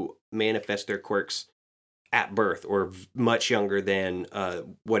who manifest their quirks at birth or much younger than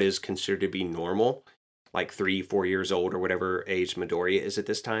what is considered to be normal, like 3-4 years old or whatever age Midoriya is at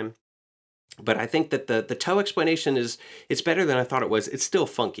this time. But I think that the toe explanation it's better than I thought it was. It's still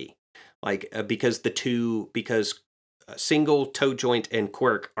funky, like because single toe joint and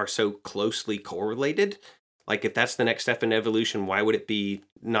quirk are so closely correlated. Like if that's the next step in evolution, why would it be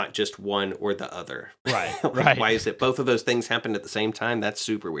not just one or the other? Right, Like, right. Why is it both of those things happened at the same time? That's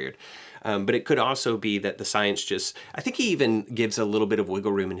super weird. But it could also be that the science I think he even gives a little bit of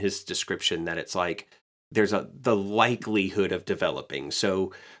wiggle room in his description that it's like there's the likelihood of developing.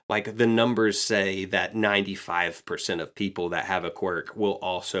 So like the numbers say that 95% of people that have a quirk will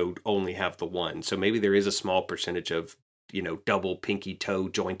also only have the one. So maybe there is a small percentage of double pinky toe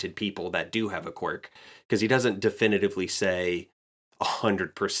jointed people that do have a quirk, because he doesn't definitively say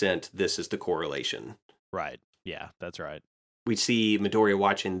 100% this is the correlation. Right. Yeah, that's right. We see Midoriya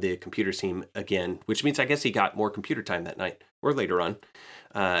watching the computer scene again, which means I guess he got more computer time that night or later on.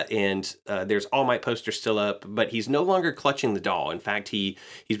 And there's All Might poster still up, but he's no longer clutching the doll. In fact, he's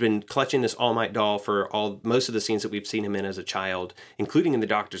been clutching this All Might doll for most of the scenes that we've seen him in as a child, including in the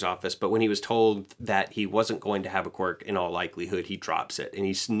doctor's office. But when he was told that he wasn't going to have a quirk, in all likelihood, he drops it, and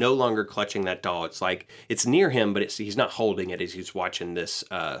he's no longer clutching that doll. It's like it's near him, but he's not holding it as he's watching this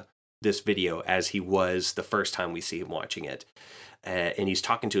video, as he was the first time we see him watching it. And he's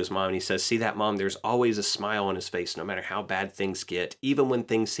talking to his mom, and he says, "See that, Mom? There's always a smile on his face, no matter how bad things get. Even when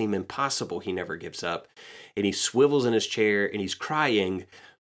things seem impossible, he never gives up." And he swivels in his chair, and he's crying,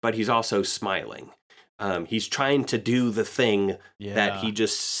 but he's also smiling. He's trying to do the thing that he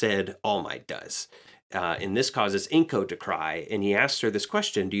just said All Might does. And this causes Inko to cry, and he asks her this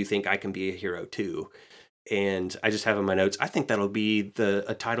question: "Do you think I can be a hero too?" And I just have in my notes, I think that'll be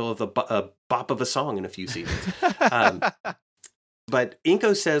a title of a bop of a song in a few seasons. But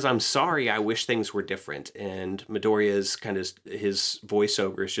Inko says, "I'm sorry, I wish things were different." And Midoriya's his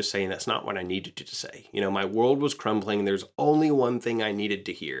voiceover is just saying, "That's not what I needed you to say. My world was crumbling. There's only one thing I needed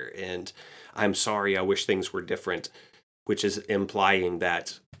to hear. And I'm sorry, I wish things were different," which is implying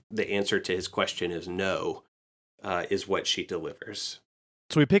that the answer to his question is no, is what she delivers.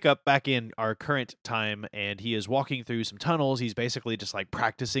 So we pick up back in our current time, and he is walking through some tunnels. He's basically just like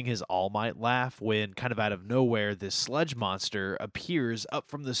practicing his All Might laugh when, kind of out of nowhere, this sludge monster appears up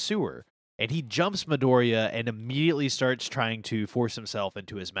from the sewer. And he jumps Midoriya and immediately starts trying to force himself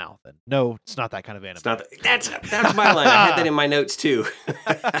into his mouth. And no, it's not that kind of anime. It's not that's my line. I had that in my notes too.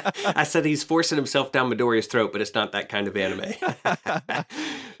 I said he's forcing himself down Midoriya's throat, but it's not that kind of anime.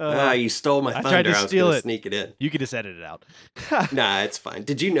 You stole my thunder. I tried to steal was it. Sneak it in. You could just edit it out. Nah, it's fine.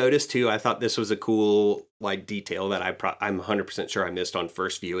 Did you notice too? I thought this was a cool like detail that I'm 100% sure I missed on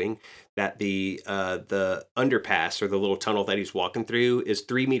first viewing. That the underpass or the little tunnel that he's walking through is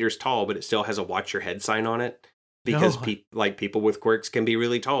 3 meters tall, but it still has a "Watch Your Head" sign on it because people with quirks can be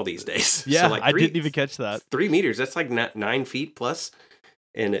really tall these days. Yeah, so I didn't even catch that. 3 meters. That's like 9 feet plus.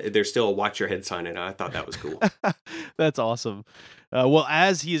 And there's still a "Watch Your Head" sign, and I thought that was cool. That's awesome. Well,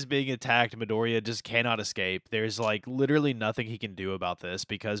 as he is being attacked, Midoriya just cannot escape. There's like literally nothing he can do about this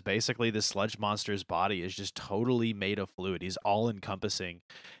because basically the sludge monster's body is just totally made of fluid. He's all encompassing,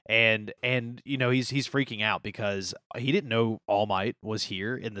 and you know he's freaking out because he didn't know All Might was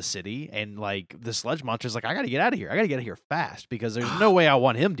here in the city, and like the sludge monster's like, I gotta get out of here. I gotta get out of here fast because there's no way I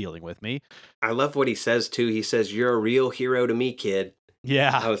want him dealing with me. I love what he says too. He says, "You're a real hero to me, kid."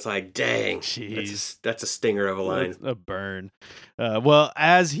 Yeah. I was like, dang, jeez, that's a stinger of a line. That's a burn. Well,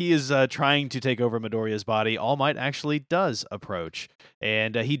 as he is trying to take over Midoriya's body, All Might actually does approach,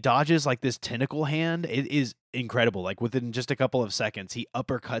 and he dodges like this tentacle hand. It is incredible. Like within just a couple of seconds, he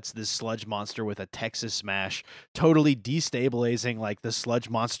uppercuts this sludge monster with a Texas smash, totally destabilizing like the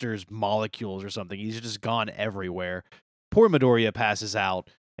sludge monster's molecules or something. He's just gone everywhere. Poor Midoriya passes out,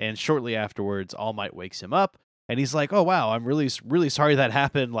 and shortly afterwards, All Might wakes him up. And he's like, "Oh wow, I'm really sorry that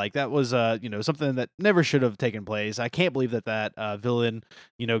happened. Like that was something that never should have taken place. I can't believe that villain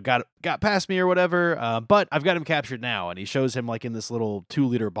got past me or whatever. But I've got him captured now." And he shows him like in this little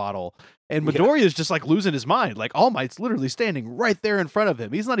 2-liter bottle. And Midoriya is just like losing his mind. Like All Might's literally standing right there in front of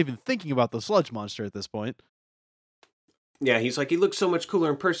him. He's not even thinking about the sludge monster at this point. Yeah, he's like, he looks so much cooler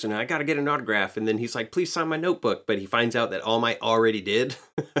in person. I got to get an autograph. And then he's like, please sign my notebook. But he finds out that All Might already did.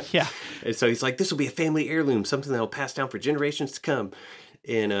 Yeah. And so he's like, this will be a family heirloom, something that will pass down for generations to come.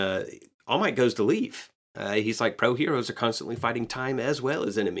 And All Might goes to leave. He's like, pro heroes are constantly fighting time as well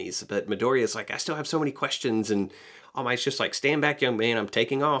as enemies. But Midoriya's like, I still have so many questions. And All Might's just like, stand back, young man, I'm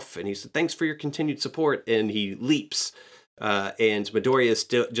taking off. And he said, thanks for your continued support. And he leaps. And Midoriya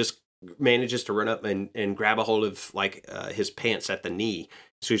still just manages to run up and grab a hold of like his pants at the knee.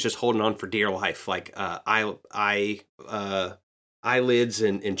 So he's just holding on for dear life, like eyelids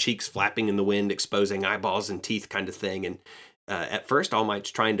and cheeks flapping in the wind, exposing eyeballs and teeth kind of thing. And at first, All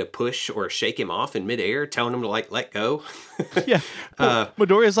Might's trying to push or shake him off in midair, telling him to like let go. Yeah,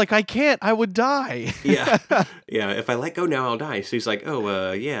 Midoriya's like, I can't, I would die. yeah, if I let go now, I'll die. So he's like,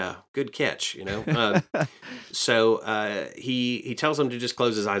 oh, yeah, good catch, So he tells him to just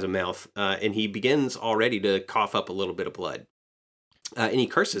close his eyes and mouth, and he begins already to cough up a little bit of blood. And he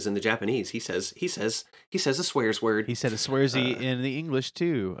curses in the Japanese. He says a swears word. He said a swearsy in the English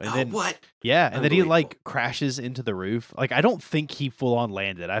too. And then what? Yeah, and then he like crashes into the roof. Like I don't think he full on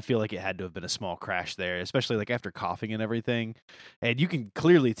landed. I feel like it had to have been a small crash there, especially like after coughing and everything. And you can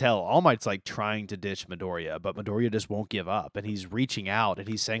clearly tell All Might's like trying to ditch Midoriya, but Midoriya just won't give up. And he's reaching out and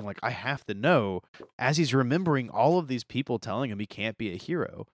he's saying like, I have to know, as he's remembering all of these people telling him he can't be a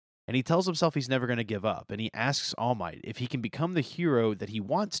hero. And he tells himself he's never going to give up. And he asks All Might if he can become the hero that he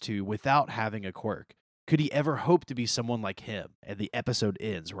wants to without having a quirk. Could he ever hope to be someone like him? And the episode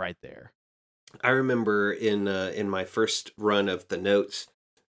ends right there. I remember in my first run of the notes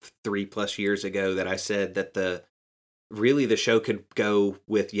 3+ years ago that I said that the show could go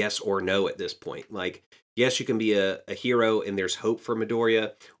with yes or no at this point. Like, yes, you can be a hero and there's hope for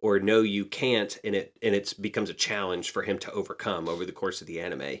Midoriya, or no, you can't, and it becomes a challenge for him to overcome over the course of the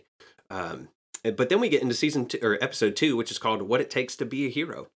anime. But then we get into season 2 or episode 2, which is called "What It Takes to Be a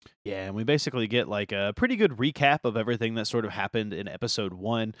Hero." Yeah, and we basically get like a pretty good recap of everything that sort of happened in episode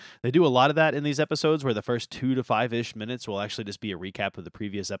 1. They do a lot of that in these episodes, where the first 2 to 5-ish minutes will actually just be a recap of the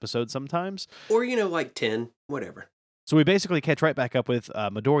previous episode sometimes. Or, like 10, whatever. So we basically catch right back up with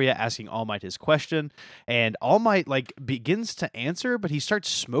Midoriya asking All Might his question, and All Might like begins to answer, but he starts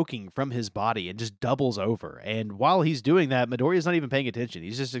smoking from his body and just doubles over. And while he's doing that, Midoriya's not even paying attention.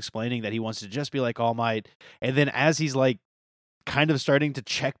 He's just explaining that he wants to just be like All Might. And then as he's like kind of starting to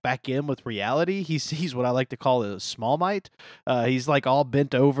check back in with reality, he sees what I like to call a Small Might. He's like all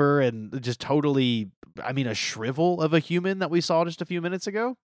bent over and just totally, a shrivel of a human that we saw just a few minutes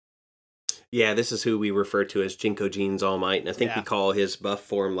ago. Yeah, this is who we refer to as Jinko Jeans All Might, and I think we call his buff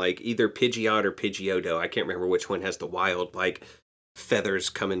form like either Pidgeot or Pidgeotto. I can't remember which one has the wild, like, feathers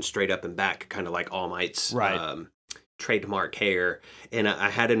coming straight up and back, kind of like All Might's Right. trademark hair. And I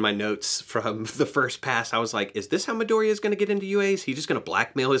had in my notes from the first pass, I was like, is this how Midoriya is going to get into UA? Is he just going to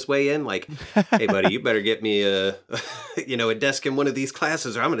blackmail his way in? Like, hey, buddy, you better get me a, a desk in one of these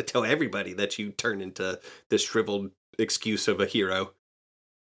classes, or I'm going to tell everybody that you turn into this shriveled excuse of a hero.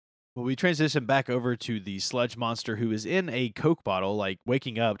 Well, we transition back over to the sludge monster who is in a Coke bottle, like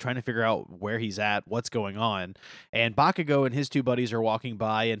waking up, trying to figure out where he's at, what's going on. And Bakugo and his two buddies are walking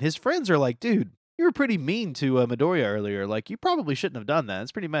by, and his friends are like, dude, you were pretty mean to Midoriya earlier. Like, you probably shouldn't have done that.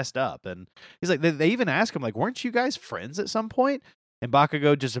 It's pretty messed up. And he's like, they even ask him, like, weren't you guys friends at some point? And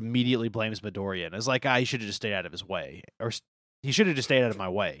Bakugo just immediately blames Midoriya and is like, he should have just stayed out of his way. Or he should have just stayed out of my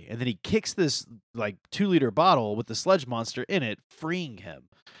way. And then he kicks this, like, 2-liter bottle with the sludge monster in it, freeing him.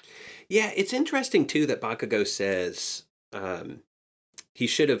 Yeah, it's interesting, too, that Bakugo says he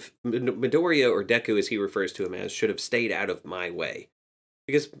should have, Midoriya, or Deku as he refers to him as, should have stayed out of my way.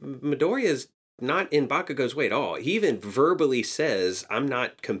 Because Midoriya is not in Bakugo's way at all. He even verbally says, I'm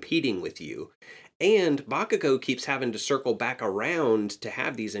not competing with you. And Bakugo keeps having to circle back around to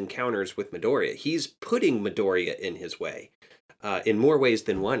have these encounters with Midoriya. He's putting Midoriya in his way. In more ways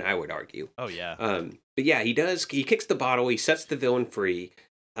than one, I would argue. Oh, yeah. But yeah, he does. He kicks the bottle. He sets the villain free.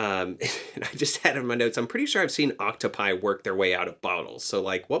 And I just had in my notes, I'm pretty sure I've seen octopi work their way out of bottles. So,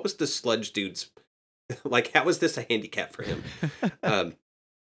 like, what was the sludge dude's... like, how was this a handicap for him?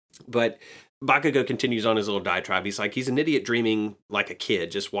 But Bakugo continues on his little diatribe. He's like, he's an idiot dreaming like a kid.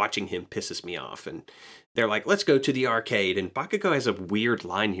 Just watching him pisses me off. And they're like, let's go to the arcade. And Bakugo has a weird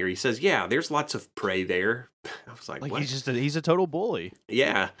line here. He says, yeah, there's lots of prey there. I was like what? He's a total bully.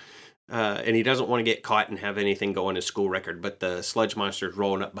 Yeah. And he doesn't want to get caught and have anything go on his school record. But the sludge monster's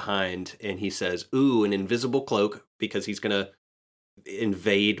rolling up behind. And he says, ooh, an invisible cloak. Because he's going to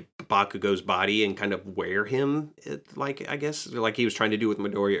invade Bakugo's body and kind of wear him, like, I guess, like he was trying to do with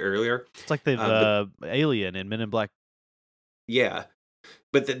Midoriya earlier. It's like the alien in Men in Black. Yeah.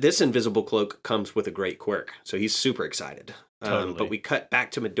 But this invisible cloak comes with a great quirk. So he's super excited. Totally. But we cut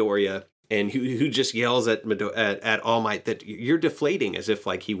back to Midoriya, and who just yells at All Might that you're deflating, as if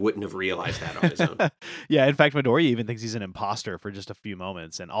like he wouldn't have realized that on his own. Yeah, in fact, Midoriya even thinks he's an imposter for just a few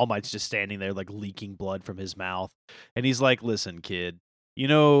moments, and All Might's just standing there like leaking blood from his mouth. And he's like, listen, kid, you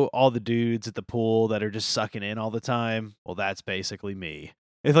know all the dudes at the pool that are just sucking in all the time? Well, that's basically me.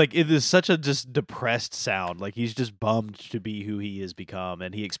 It's like, it is such a just depressed sound. Like, he's just bummed to be who he has become.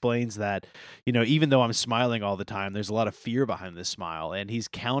 And he explains that, even though I'm smiling all the time, there's a lot of fear behind this smile. And he's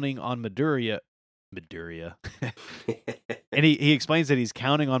counting on Midoriya. And he explains that he's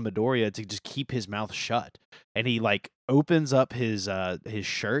counting on Midoriya to just keep his mouth shut. And he like opens up his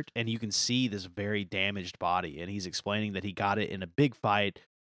shirt, and you can see this very damaged body. And he's explaining that he got it in a big fight.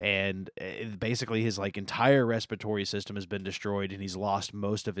 And basically his like entire respiratory system has been destroyed, and he's lost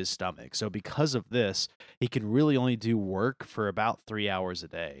most of his stomach. So because of this, he can really only do work for about 3 hours a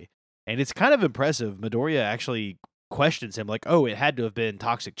day. And it's kind of impressive. Midoriya actually questions him like, oh, it had to have been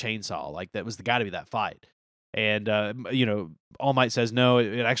Toxic Chainsaw. Like, that was the got to be that fight. And, All Might says, no,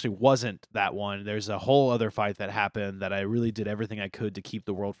 it actually wasn't that one. There's a whole other fight that happened that I really did everything I could to keep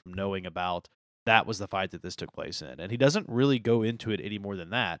the world from knowing about. That was the fight that this took place in. And he doesn't really go into it any more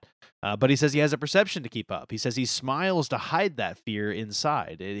than that. But he says he has a perception to keep up. He says he smiles to hide that fear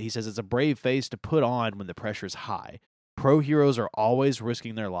inside. He says it's a brave face to put on when the pressure's high. Pro heroes are always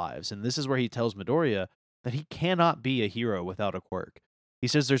risking their lives. And this is where he tells Midoriya that he cannot be a hero without a quirk. He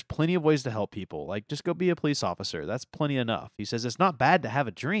says there's plenty of ways to help people. Like, just go be a police officer. That's plenty enough. He says it's not bad to have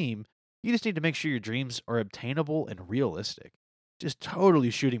a dream. You just need to make sure your dreams are obtainable and realistic. Just totally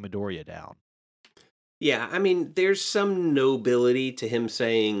shooting Midoriya down. Yeah, I mean, there's some nobility to him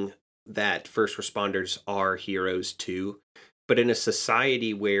saying that first responders are heroes too, but in a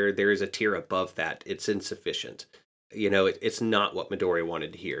society where there is a tier above that, it's insufficient. It's not what Midoriya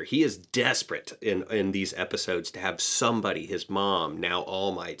wanted to hear. He is desperate in these episodes to have somebody, his mom, now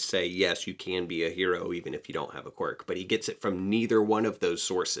All Might, say, yes, you can be a hero even if you don't have a quirk. But he gets it from neither one of those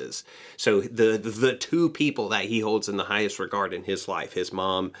sources. So the two people that he holds in the highest regard in his life, his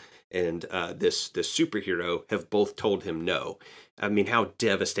mom and this superhero, have both told him no. I mean, how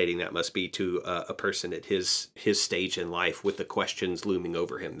devastating that must be to a person at his stage in life, with the questions looming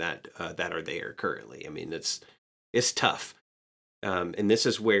over him that are there currently. I mean, it's tough. And this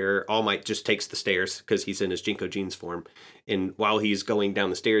is where All Might just takes the stairs, because he's in his Jinko jeans form. And while he's going down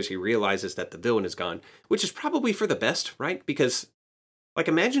the stairs, he realizes that the villain is gone, which is probably for the best, right? Because, like,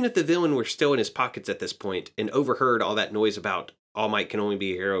 imagine if the villain were still in his pockets at this point and overheard all that noise about All Might can only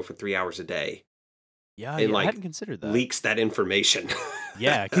be a hero for 3 hours a day. Yeah, and, I hadn't considered that. Leaks that information.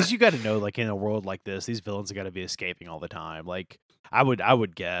 Yeah, because you got to know, like, in a world like this, these villains got to be escaping all the time. Like, I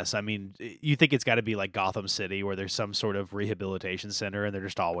would guess. I mean, you think it's got to be like Gotham City, where there's some sort of rehabilitation center, and they're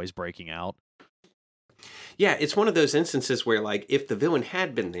just always breaking out, Yeah, it's one of those instances where, like, if the villain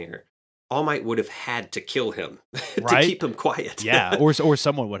had been there, All Might would have had to kill him to right? keep him quiet. Yeah, or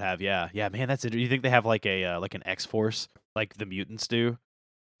someone would have. Yeah, yeah, man, that's it. You think they have like a like an X Force, like the mutants do?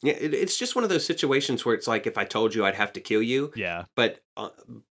 Yeah, it's just one of those situations where it's like, if I told you, I'd have to kill you, Yeah. but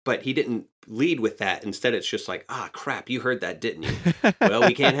he didn't lead with that. Instead, it's just like, ah, crap, you heard that, didn't you? Well,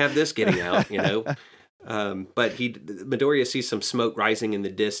 we can't have this getting out, you know. But Midoriya sees some smoke rising in the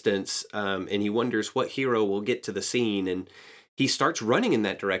distance, and he wonders what hero will get to the scene, and he starts running in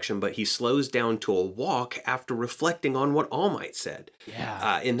that direction, but he slows down to a walk after reflecting on what All Might said.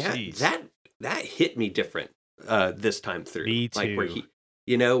 Yeah. And Jeez. that hit me different this time through. Me Like where too.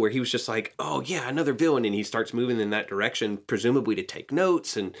 where he was just like, oh yeah, another villain, and he starts moving in that direction, presumably to take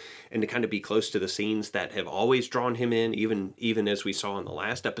notes and to kind of be close to the scenes that have always drawn him in, even as we saw in the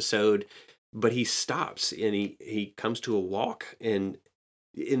last episode. But he stops and he comes to a walk, and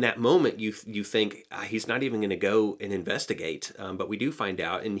in that moment you think he's not even going to go and investigate, but we do find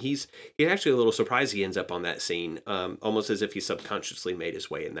out, and he's actually a little surprised he ends up on that scene, almost as if he subconsciously made his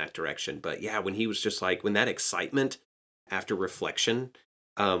way in that direction. But yeah, when he was just like, when that excitement after reflection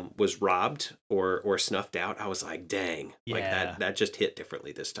was robbed or snuffed out, I was like, dang, like Yeah. that just hit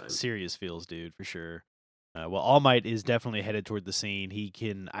differently this time. Serious feels, dude, for sure. Well, All Might is definitely headed toward the scene. He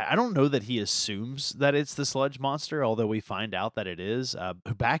can. I don't know that he assumes that it's the sludge monster, although we find out that it is.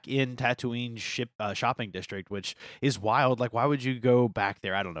 Back in Tatooine shopping district, which is wild. Like, why would you go back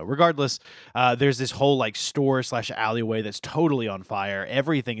there? I don't know. Regardless, there's this whole like store / alleyway that's totally on fire.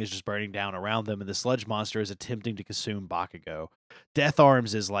 Everything is just burning down around them, and the sludge monster is attempting to consume Bakugo. Death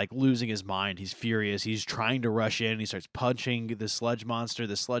Arms is like losing his mind. He's furious. He's trying to rush in. He starts punching the sludge monster,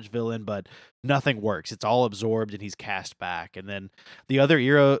 the sludge villain, but nothing works. It's all absorbed and he's cast back. And then the other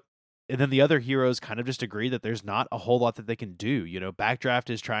heroes kind of just agree that there's not a whole lot that they can do. You know, Backdraft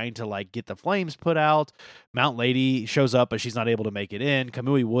is trying to like get the flames put out. Mount Lady shows up, but she's not able to make it in.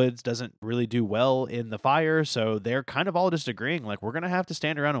 Kamui Woods doesn't really do well in the fire, so they're kind of all just agreeing like, we're gonna have to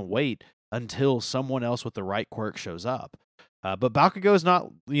stand around and wait until someone else with the right quirk shows up. But Bakugo is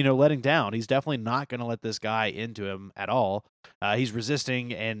not, letting down. He's definitely not going to let this guy into him at all. He's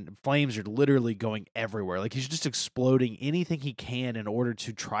resisting, and flames are literally going everywhere. Like, he's just exploding anything he can in order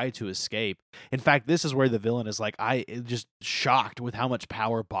to try to escape. In fact, this is where the villain is like, just shocked with how much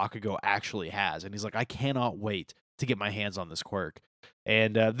power Bakugo actually has. And he's like, I cannot wait to get my hands on this quirk.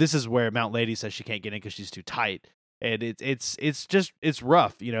 And this is where Mount Lady says she can't get in because she's too tight. And it's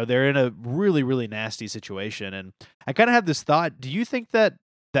rough. They're in a really, really nasty situation. And I kind of had this thought, do you think that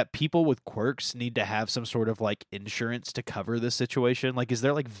people with quirks need to have some sort of like insurance to cover this situation? Like, is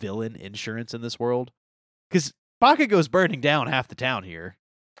there like villain insurance in this world? Because Bakugo's burning down half the town here.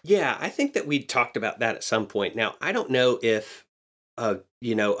 Yeah, I think that we talked about that at some point. Now, I don't know if a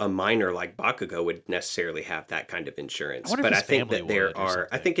minor like Bakugo would necessarily have that kind of insurance, but I think that there are.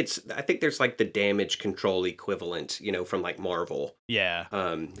 I think there's like the damage control equivalent, from like Marvel. Yeah.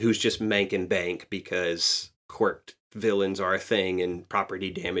 Who's just manking bank because quirked villains are a thing and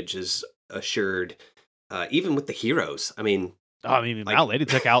property damage is assured. Even with the heroes, I mean, like, Mount Lady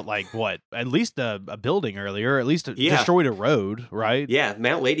took out like what? At least a building earlier, at least destroyed a road, right? Yeah,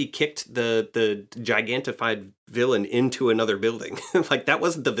 Mount Lady kicked the gigantified villain into another building. Like, that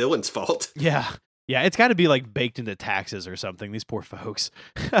wasn't the villain's fault. Yeah. Yeah, it's got to be like baked into taxes or something. These poor folks.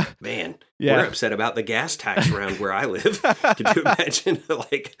 Man, we're upset about the gas tax around where I live. Could you imagine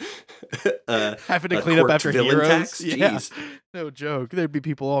like having to clean up after heroes? Tax? Yeah. Jeez. No joke. There'd be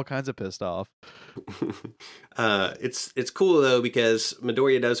people all kinds of pissed off. It's cool though, because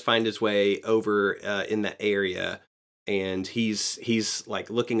Midoriya does find his way over in that area, and he's like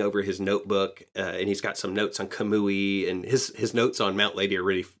looking over his notebook, and he's got some notes on Kamui, and his notes on Mount Lady are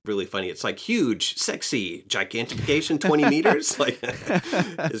really, really funny. It's like huge, sexy, gigantification, 20 meters. Like,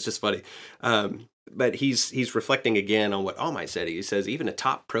 it's just funny. But he's reflecting again on what All Might said. He says, even a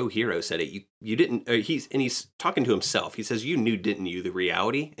top pro hero said it. You didn't. He's talking to himself. He says, you knew, didn't you, the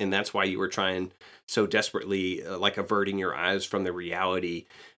reality, and that's why you were trying so desperately, like averting your eyes from the reality.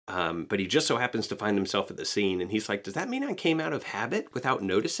 But he just so happens to find himself at the scene, and he's like, does that mean I came out of habit without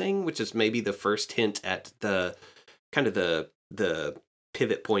noticing? Which is maybe the first hint at the kind of the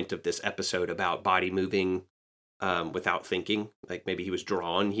pivot point of this episode about body moving without thinking. Like, maybe he was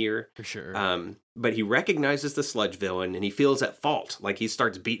drawn here. For sure. But he recognizes the sludge villain, and he feels at fault. Like, he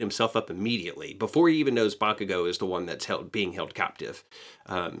starts beating himself up immediately before he even knows Bakugo is the one that's being held captive.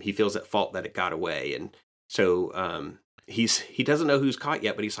 He feels at fault that it got away, and so he doesn't know who's caught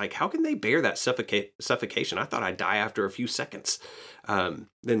yet, but he's like, how can they bear that suffocation? I thought I'd die after a few seconds. Then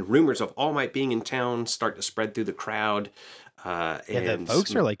rumors of All Might being in town start to spread through the crowd. And the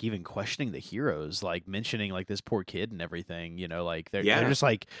folks are like even questioning the heroes, like mentioning like this poor kid and everything, like they're just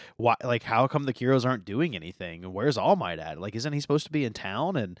like, why, like, how come the heroes aren't doing anything? Where's All Might at? Like, isn't he supposed to be in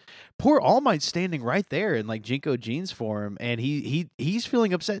town? And poor All Might's standing right there in like Jinko Jean's form, and he's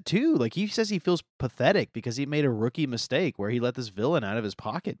feeling upset too. Like, he says he feels pathetic because he made a rookie mistake where he let this villain out of his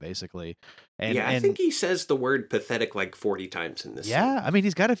pocket, basically. And I think he says the word pathetic like 40 times in this scene. I mean,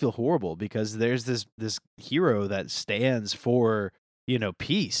 he's got to feel horrible because there's this hero that stands for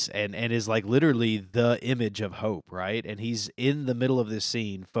peace and is like literally the image of hope, right? And he's in the middle of this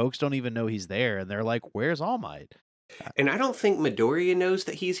scene. Folks don't even know he's there, and they're like, "Where's All Might?" And I don't think Midoriya knows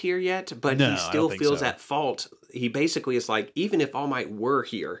that he's here yet, but No, he still feels so. at fault. He basically is like, even if All Might were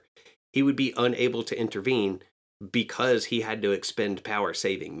here, he would be unable to intervene because he had to expend power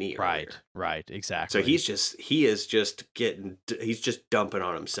saving me earlier. Right, exactly. So he's just dumping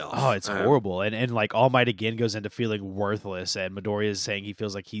on himself. Oh, it's horrible. And like All Might again goes into feeling worthless, and Midoriya is saying he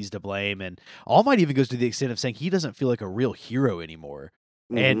feels like he's to blame, and All Might even goes to the extent of saying he doesn't feel like a real hero anymore.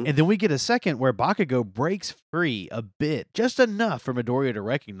 And then we get a second where Bakugo breaks free a bit, just enough for Midoriya to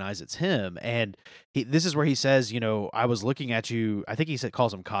recognize it's him. And this is where he says, I was looking at you. I think he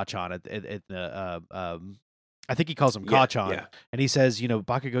calls him Kacchan at the I think he calls him Kacchan, and he says,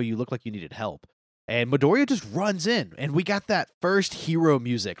 Bakugo, you look like you needed help. And Midoriya just runs in, and we got that first hero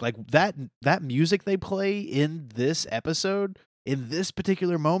music. Like, that music they play in this episode, in this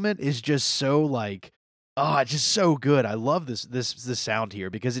particular moment, is just so like, it's just so good. I love this sound here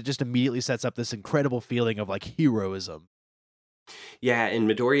because it just immediately sets up this incredible feeling of like heroism. Yeah, and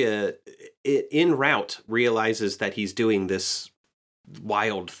Midoriya, en route, realizes that he's doing this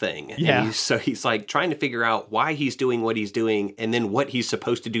wild thing. Yeah. And he's like trying to figure out why he's doing what he's doing, and then what he's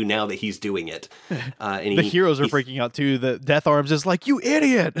supposed to do now that he's doing it. And the heroes are freaking out too. The Death Arms is like, you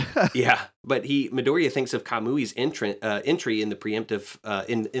idiot. Yeah, but Midoriya thinks of Kamui's entry in the preemptive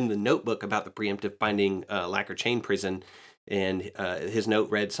in the notebook about the preemptive binding lacquer chain prison. And his note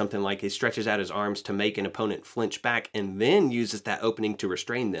read something like, he stretches out his arms to make an opponent flinch back and then uses that opening to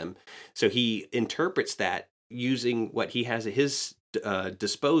restrain them. So he interprets that using what he has at his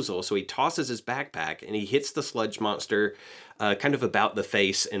disposal. So he tosses his backpack and he hits the sludge monster kind of about the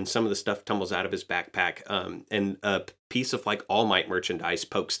face, and some of the stuff tumbles out of his backpack. And a piece of like All Might merchandise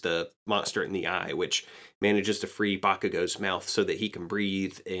pokes the monster in the eye, which manages to free Bakugo's mouth so that he can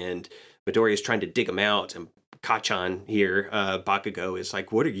breathe. And Midoriya is trying to dig him out, and Kacchan here, Bakugo, is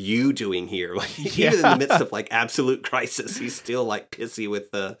like, what are you doing here? Like, even in the midst of like absolute crisis, he's still like pissy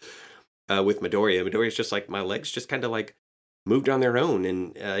with Midoriya. Midoriya's just like, my legs just kind of like moved on their own.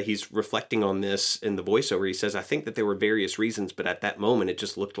 And he's reflecting on this in the voiceover. He says, I think that there were various reasons, but at that moment, it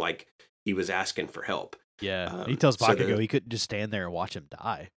just looked like he was asking for help. Yeah. He tells Bakugo he couldn't just stand there and watch him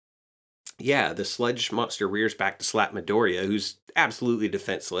die. Yeah, the sludge monster rears back to slap Midoriya, who's absolutely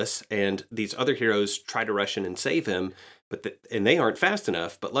defenseless, and these other heroes try to rush in and save him, and they aren't fast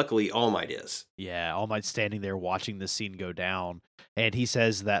enough, but luckily All Might is. Yeah, All Might's standing there watching this scene go down, and he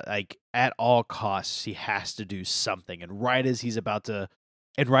says that, like, at all costs, he has to do something, and right as the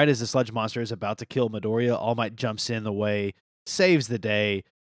sludge monster is about to kill Midoriya, All Might jumps in the way, saves the day,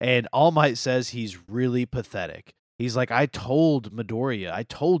 and All Might says he's really pathetic. He's like, I told Midoriya, I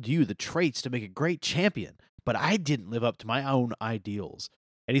told you the traits to make a great champion, but I didn't live up to my own ideals.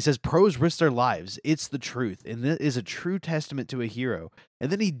 And he says, pros risk their lives. It's the truth. And this is a true testament to a hero.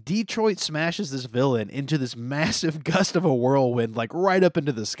 And then he Detroit smashes this villain into this massive gust of a whirlwind, like right up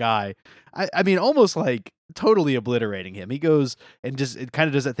into the sky. I mean, almost like totally obliterating him. He goes and it kind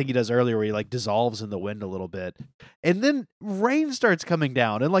of does that thing he does earlier where he like dissolves in the wind a little bit. And then rain starts coming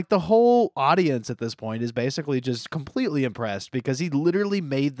down. And like the whole audience at this point is basically just completely impressed because he literally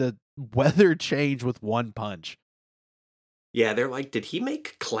made the weather change with one punch. Yeah, they're like, did he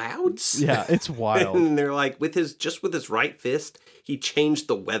make clouds? Yeah, it's wild. And they're like, with his right fist, he changed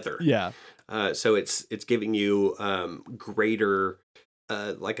the weather. Yeah. So it's giving you greater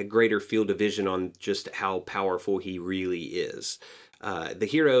a greater field of vision on just how powerful he really is. The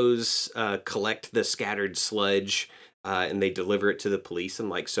heroes collect the scattered sludge and they deliver it to the police in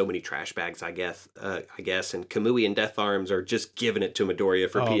like so many trash bags, I guess. And Kamui and Death Arms are just giving it to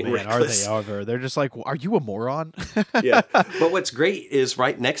Midoriya for being reckless. Are they ever? They're just like, are you a moron? Yeah. But what's great is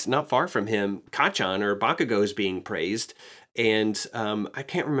right next, not far from him, Kacchan or Bakugo is being praised. And I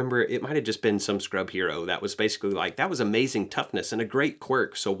can't remember, it might have just been some scrub hero that was basically like, that was amazing toughness and a great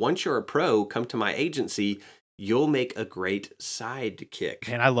quirk. So once you're a pro, come to my agency, you'll make a great sidekick.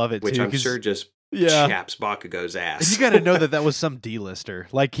 And I love it which too. I'm sure just Yeah. chaps Bakugo's And ass. you got to know that that was some D-lister.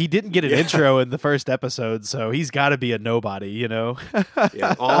 Like, he didn't get an Yeah. intro in the first episode, so he's got to be a nobody, you know?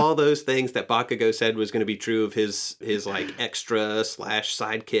 Yeah, all those things that Bakugo said was going to be true of his like extra /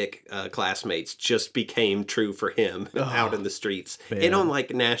 sidekick classmates just became true for him out in the streets and man. on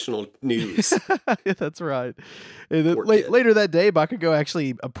like national news. Yeah, that's right. And then Poor kid. later that day, Bakugo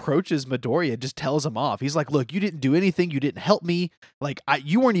actually approaches Midoriya and just tells him off. He's like, "Look, you didn't do anything. You didn't help me. Like,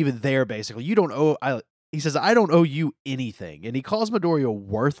 you weren't even there. Basically, you don't owe." He says, "I don't owe you anything," and he calls Midoriya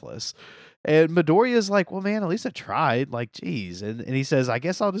worthless. And Midoriya's like, "Well, man, at least I tried. Like, geez." And he says, "I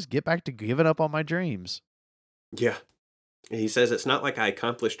guess I'll just get back to giving up on my dreams." Yeah. And he says it's not like I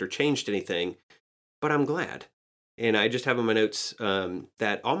accomplished or changed anything, but I'm glad. And I just have in my notes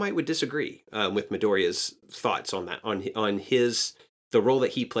that All Might would disagree with Midoriya's thoughts on that, on his the role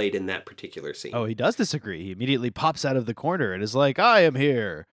that he played in that particular scene. Oh, he does disagree. He immediately pops out of the corner and is like, "I am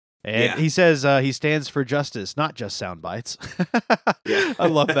here." And Yeah. he says he stands for justice, not just sound bites. Yeah. I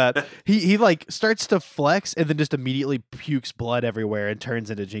love that. He like starts to flex and then just immediately pukes blood everywhere and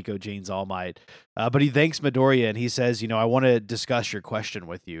turns into Jinko Jean's All Might. But he thanks Midoriya and he says, I want to discuss your question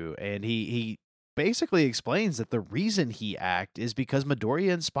with you. And he basically explains that the reason he acted is because Midoriya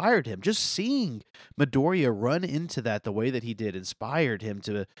inspired him. Just seeing Midoriya run into that the way that he did inspired him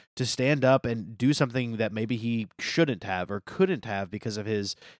to stand up and do something that maybe he shouldn't have or couldn't have because of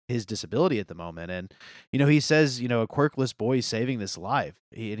his disability at the moment. And he says, a quirkless boy saving this life.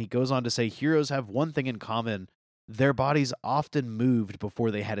 And he goes on to say, heroes have one thing in common: their bodies often moved before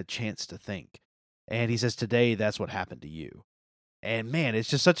they had a chance to think. And he says, today that's what happened to you. And man, it's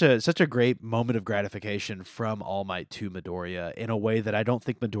just such a great moment of gratification from All Might to Midoriya in a way that I don't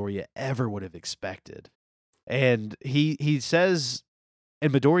think Midoriya ever would have expected. And he says,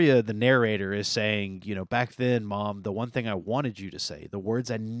 and Midoriya, the narrator, is saying, back then, Mom, the one thing I wanted you to say, the words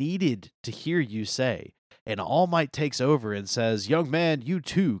I needed to hear you say. And All Might takes over and says, young man, you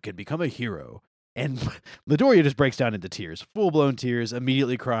too can become a hero. And Midoriya just breaks down into tears, full-blown tears,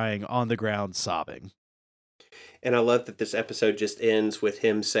 immediately crying on the ground, sobbing. And I love that this episode just ends with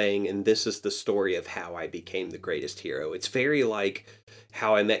him saying, and this is the story of how I became the greatest hero. It's very like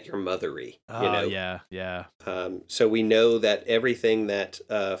How I Met Your Mother-y, Oh, yeah. So we know that everything that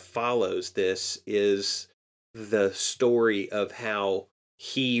follows this is the story of how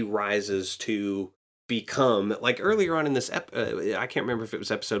he rises to become, like earlier on in this, I can't remember if it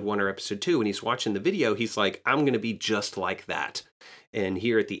was episode 1 or episode 2, when he's watching the video, he's like, I'm going to be just like that. And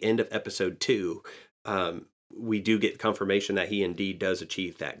here at the end of episode 2, we do get confirmation that he indeed does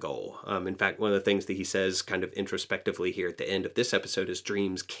achieve that goal. In fact, one of the things that he says kind of introspectively here at the end of this episode is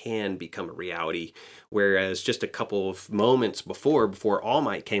dreams can become a reality. Whereas just a couple of moments before All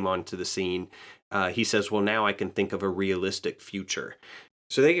Might came onto the scene, he says, well, now I can think of a realistic future.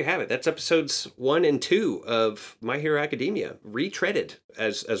 So there you have it. That's episodes 1 and 2 of My Hero Academia, retreaded,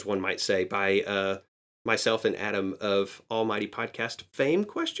 as one might say, by myself and Adam of Almighty Podcast fame, ?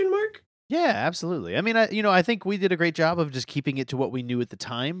 Yeah, absolutely. I mean, I think we did a great job of just keeping it to what we knew at the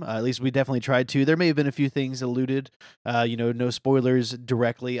time. At least we definitely tried to. There may have been a few things alluded, no spoilers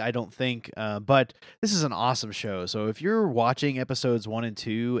directly, I don't think. But this is an awesome show. So if you're watching episodes 1 and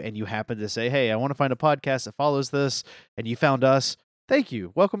 2 and you happen to say, hey, I want to find a podcast that follows this, and you found us, thank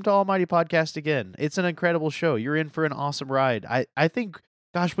you. Welcome to Almighty Podcast again. It's an incredible show. You're in for an awesome ride. I think...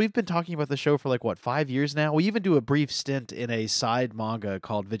 Gosh, we've been talking about the show for 5 years now. We even do a brief stint in a side manga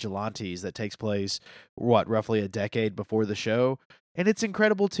called Vigilantes that takes place, roughly a decade before the show. And it's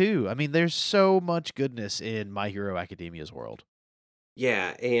incredible too. I mean, there's so much goodness in My Hero Academia's world.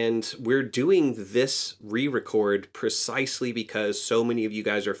 Yeah, and we're doing this re-record precisely because so many of you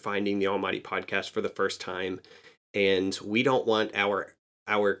guys are finding the Almighty Podcast for the first time. And we don't want our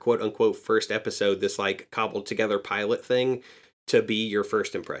quote-unquote first episode, this cobbled together pilot thing, to be your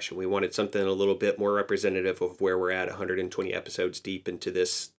first impression. We wanted something a little bit more representative of where we're at 120 episodes deep into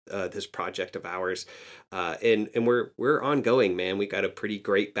this this project of ours. And we're ongoing, man. We got a pretty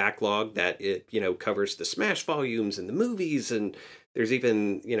great backlog that it, covers the Smash volumes and the movies, and there's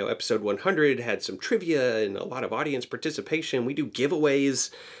even, episode 100 had some trivia and a lot of audience participation. We do giveaways.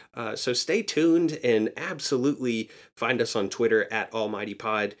 So stay tuned and absolutely find us on Twitter at Almighty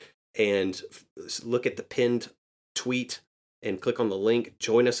Pod and look at the pinned tweet and click on the link.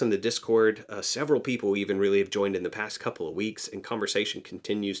 Join us in the Discord. Several people even really have joined in the past couple of weeks, and conversation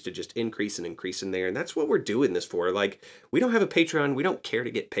continues to just increase and increase in there. And that's what we're doing this for. We don't have a Patreon. We don't care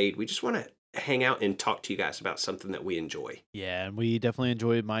to get paid. We just want to hang out and talk to you guys about something that we enjoy. Yeah, and we definitely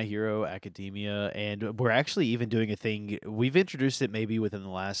enjoyed My Hero Academia, and we're actually even doing a thing. We've introduced it maybe within the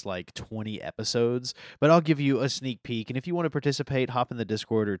last like 20 episodes, but I'll give you a sneak peek. And if you want to participate, hop in the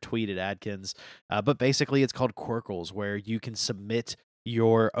Discord or tweet at Adkins. But basically, it's called Quirkles, where you can submit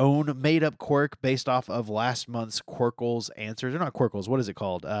your own made-up quirk based off of last month's Quirkles answers. Or not Quirkles, what is it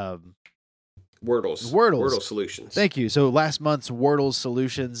called? Wordles. Wordles. Wordle solutions. Thank you. So last month's Wordle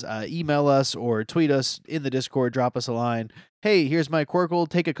solutions, email us or tweet us in the Discord, drop us a line. Hey, here's my Quirkle.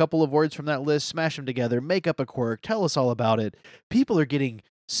 Take a couple of words from that list, smash them together, make up a quirk, tell us all about it. People are getting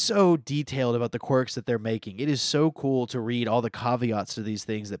so detailed about the quirks that they're making. It is so cool to read all the caveats to these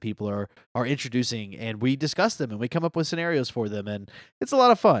things that people are introducing, and we discuss them and we come up with scenarios for them, and it's a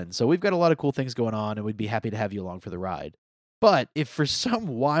lot of fun. So we've got a lot of cool things going on, and we'd be happy to have you along for the ride. But if for some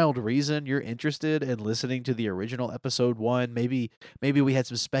wild reason you're interested in listening to the original episode 1, maybe we had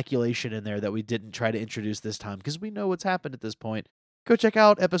some speculation in there that we didn't try to introduce this time because we know what's happened at this point, go check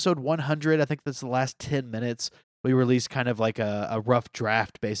out episode 100. I think that's the last 10 minutes. We released kind of like a rough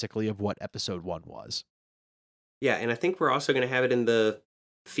draft, basically, of what episode 1 was. Yeah, and I think we're also going to have it in the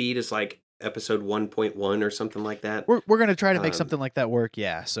feed as like episode 1.1 or something like that. We're going to try to make something like that work,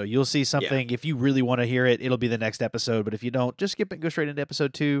 yeah. So you'll see something. Yeah. If you really want to hear it, it'll be the next episode. But if you don't, just skip it and go straight into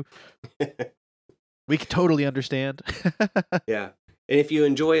episode 2. We can totally understand. Yeah. And if you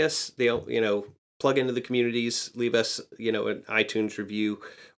enjoy us, plug into the communities, leave us, an iTunes review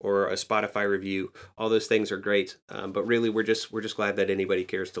or a Spotify review. All those things are great. But really, we're just glad that anybody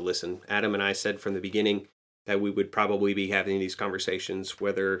cares to listen. Adam and I said from the beginning that we would probably be having these conversations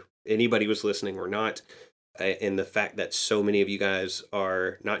whether anybody was listening or not. And the fact that so many of you guys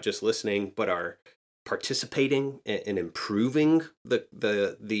are not just listening, but are participating and improving the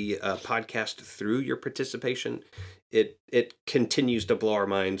podcast through your participation, it continues to blow our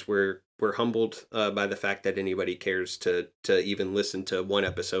minds. We're humbled by the fact that anybody cares to even listen to one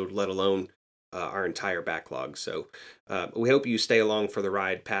episode, let alone our entire backlog. So we hope you stay along for the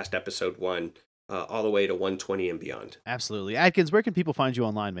ride past episode 1. All the way to 120 and beyond. Absolutely. Adkins, where can people find you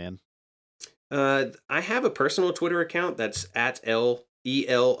online, man? I have a personal Twitter account that's at @EL_Schmadkins,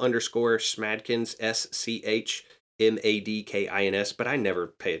 SCHMADKINS, but I never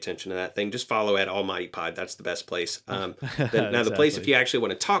pay attention to that thing. Just follow at Almighty Pod. That's the best place. Now, the place, if you actually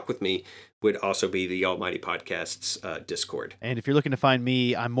want to talk with me, would also be the Almighty Podcast's Discord. And if you're looking to find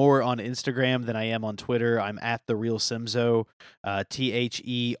me, I'm more on Instagram than I am on Twitter. I'm at The Real Simso,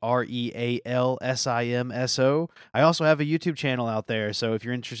 TheRealSimso. I also have a YouTube channel out there, so if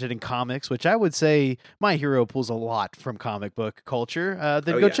you're interested in comics, which I would say My Hero pulls a lot from comic book culture,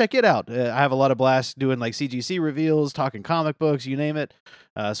 then go check it out. I have a lot of blasts doing like CGC reveals, talking comic books, you name it.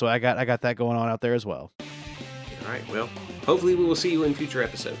 So I got that going on out there as well. All right, well, hopefully we will see you in future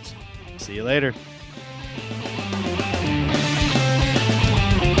episodes. See you later.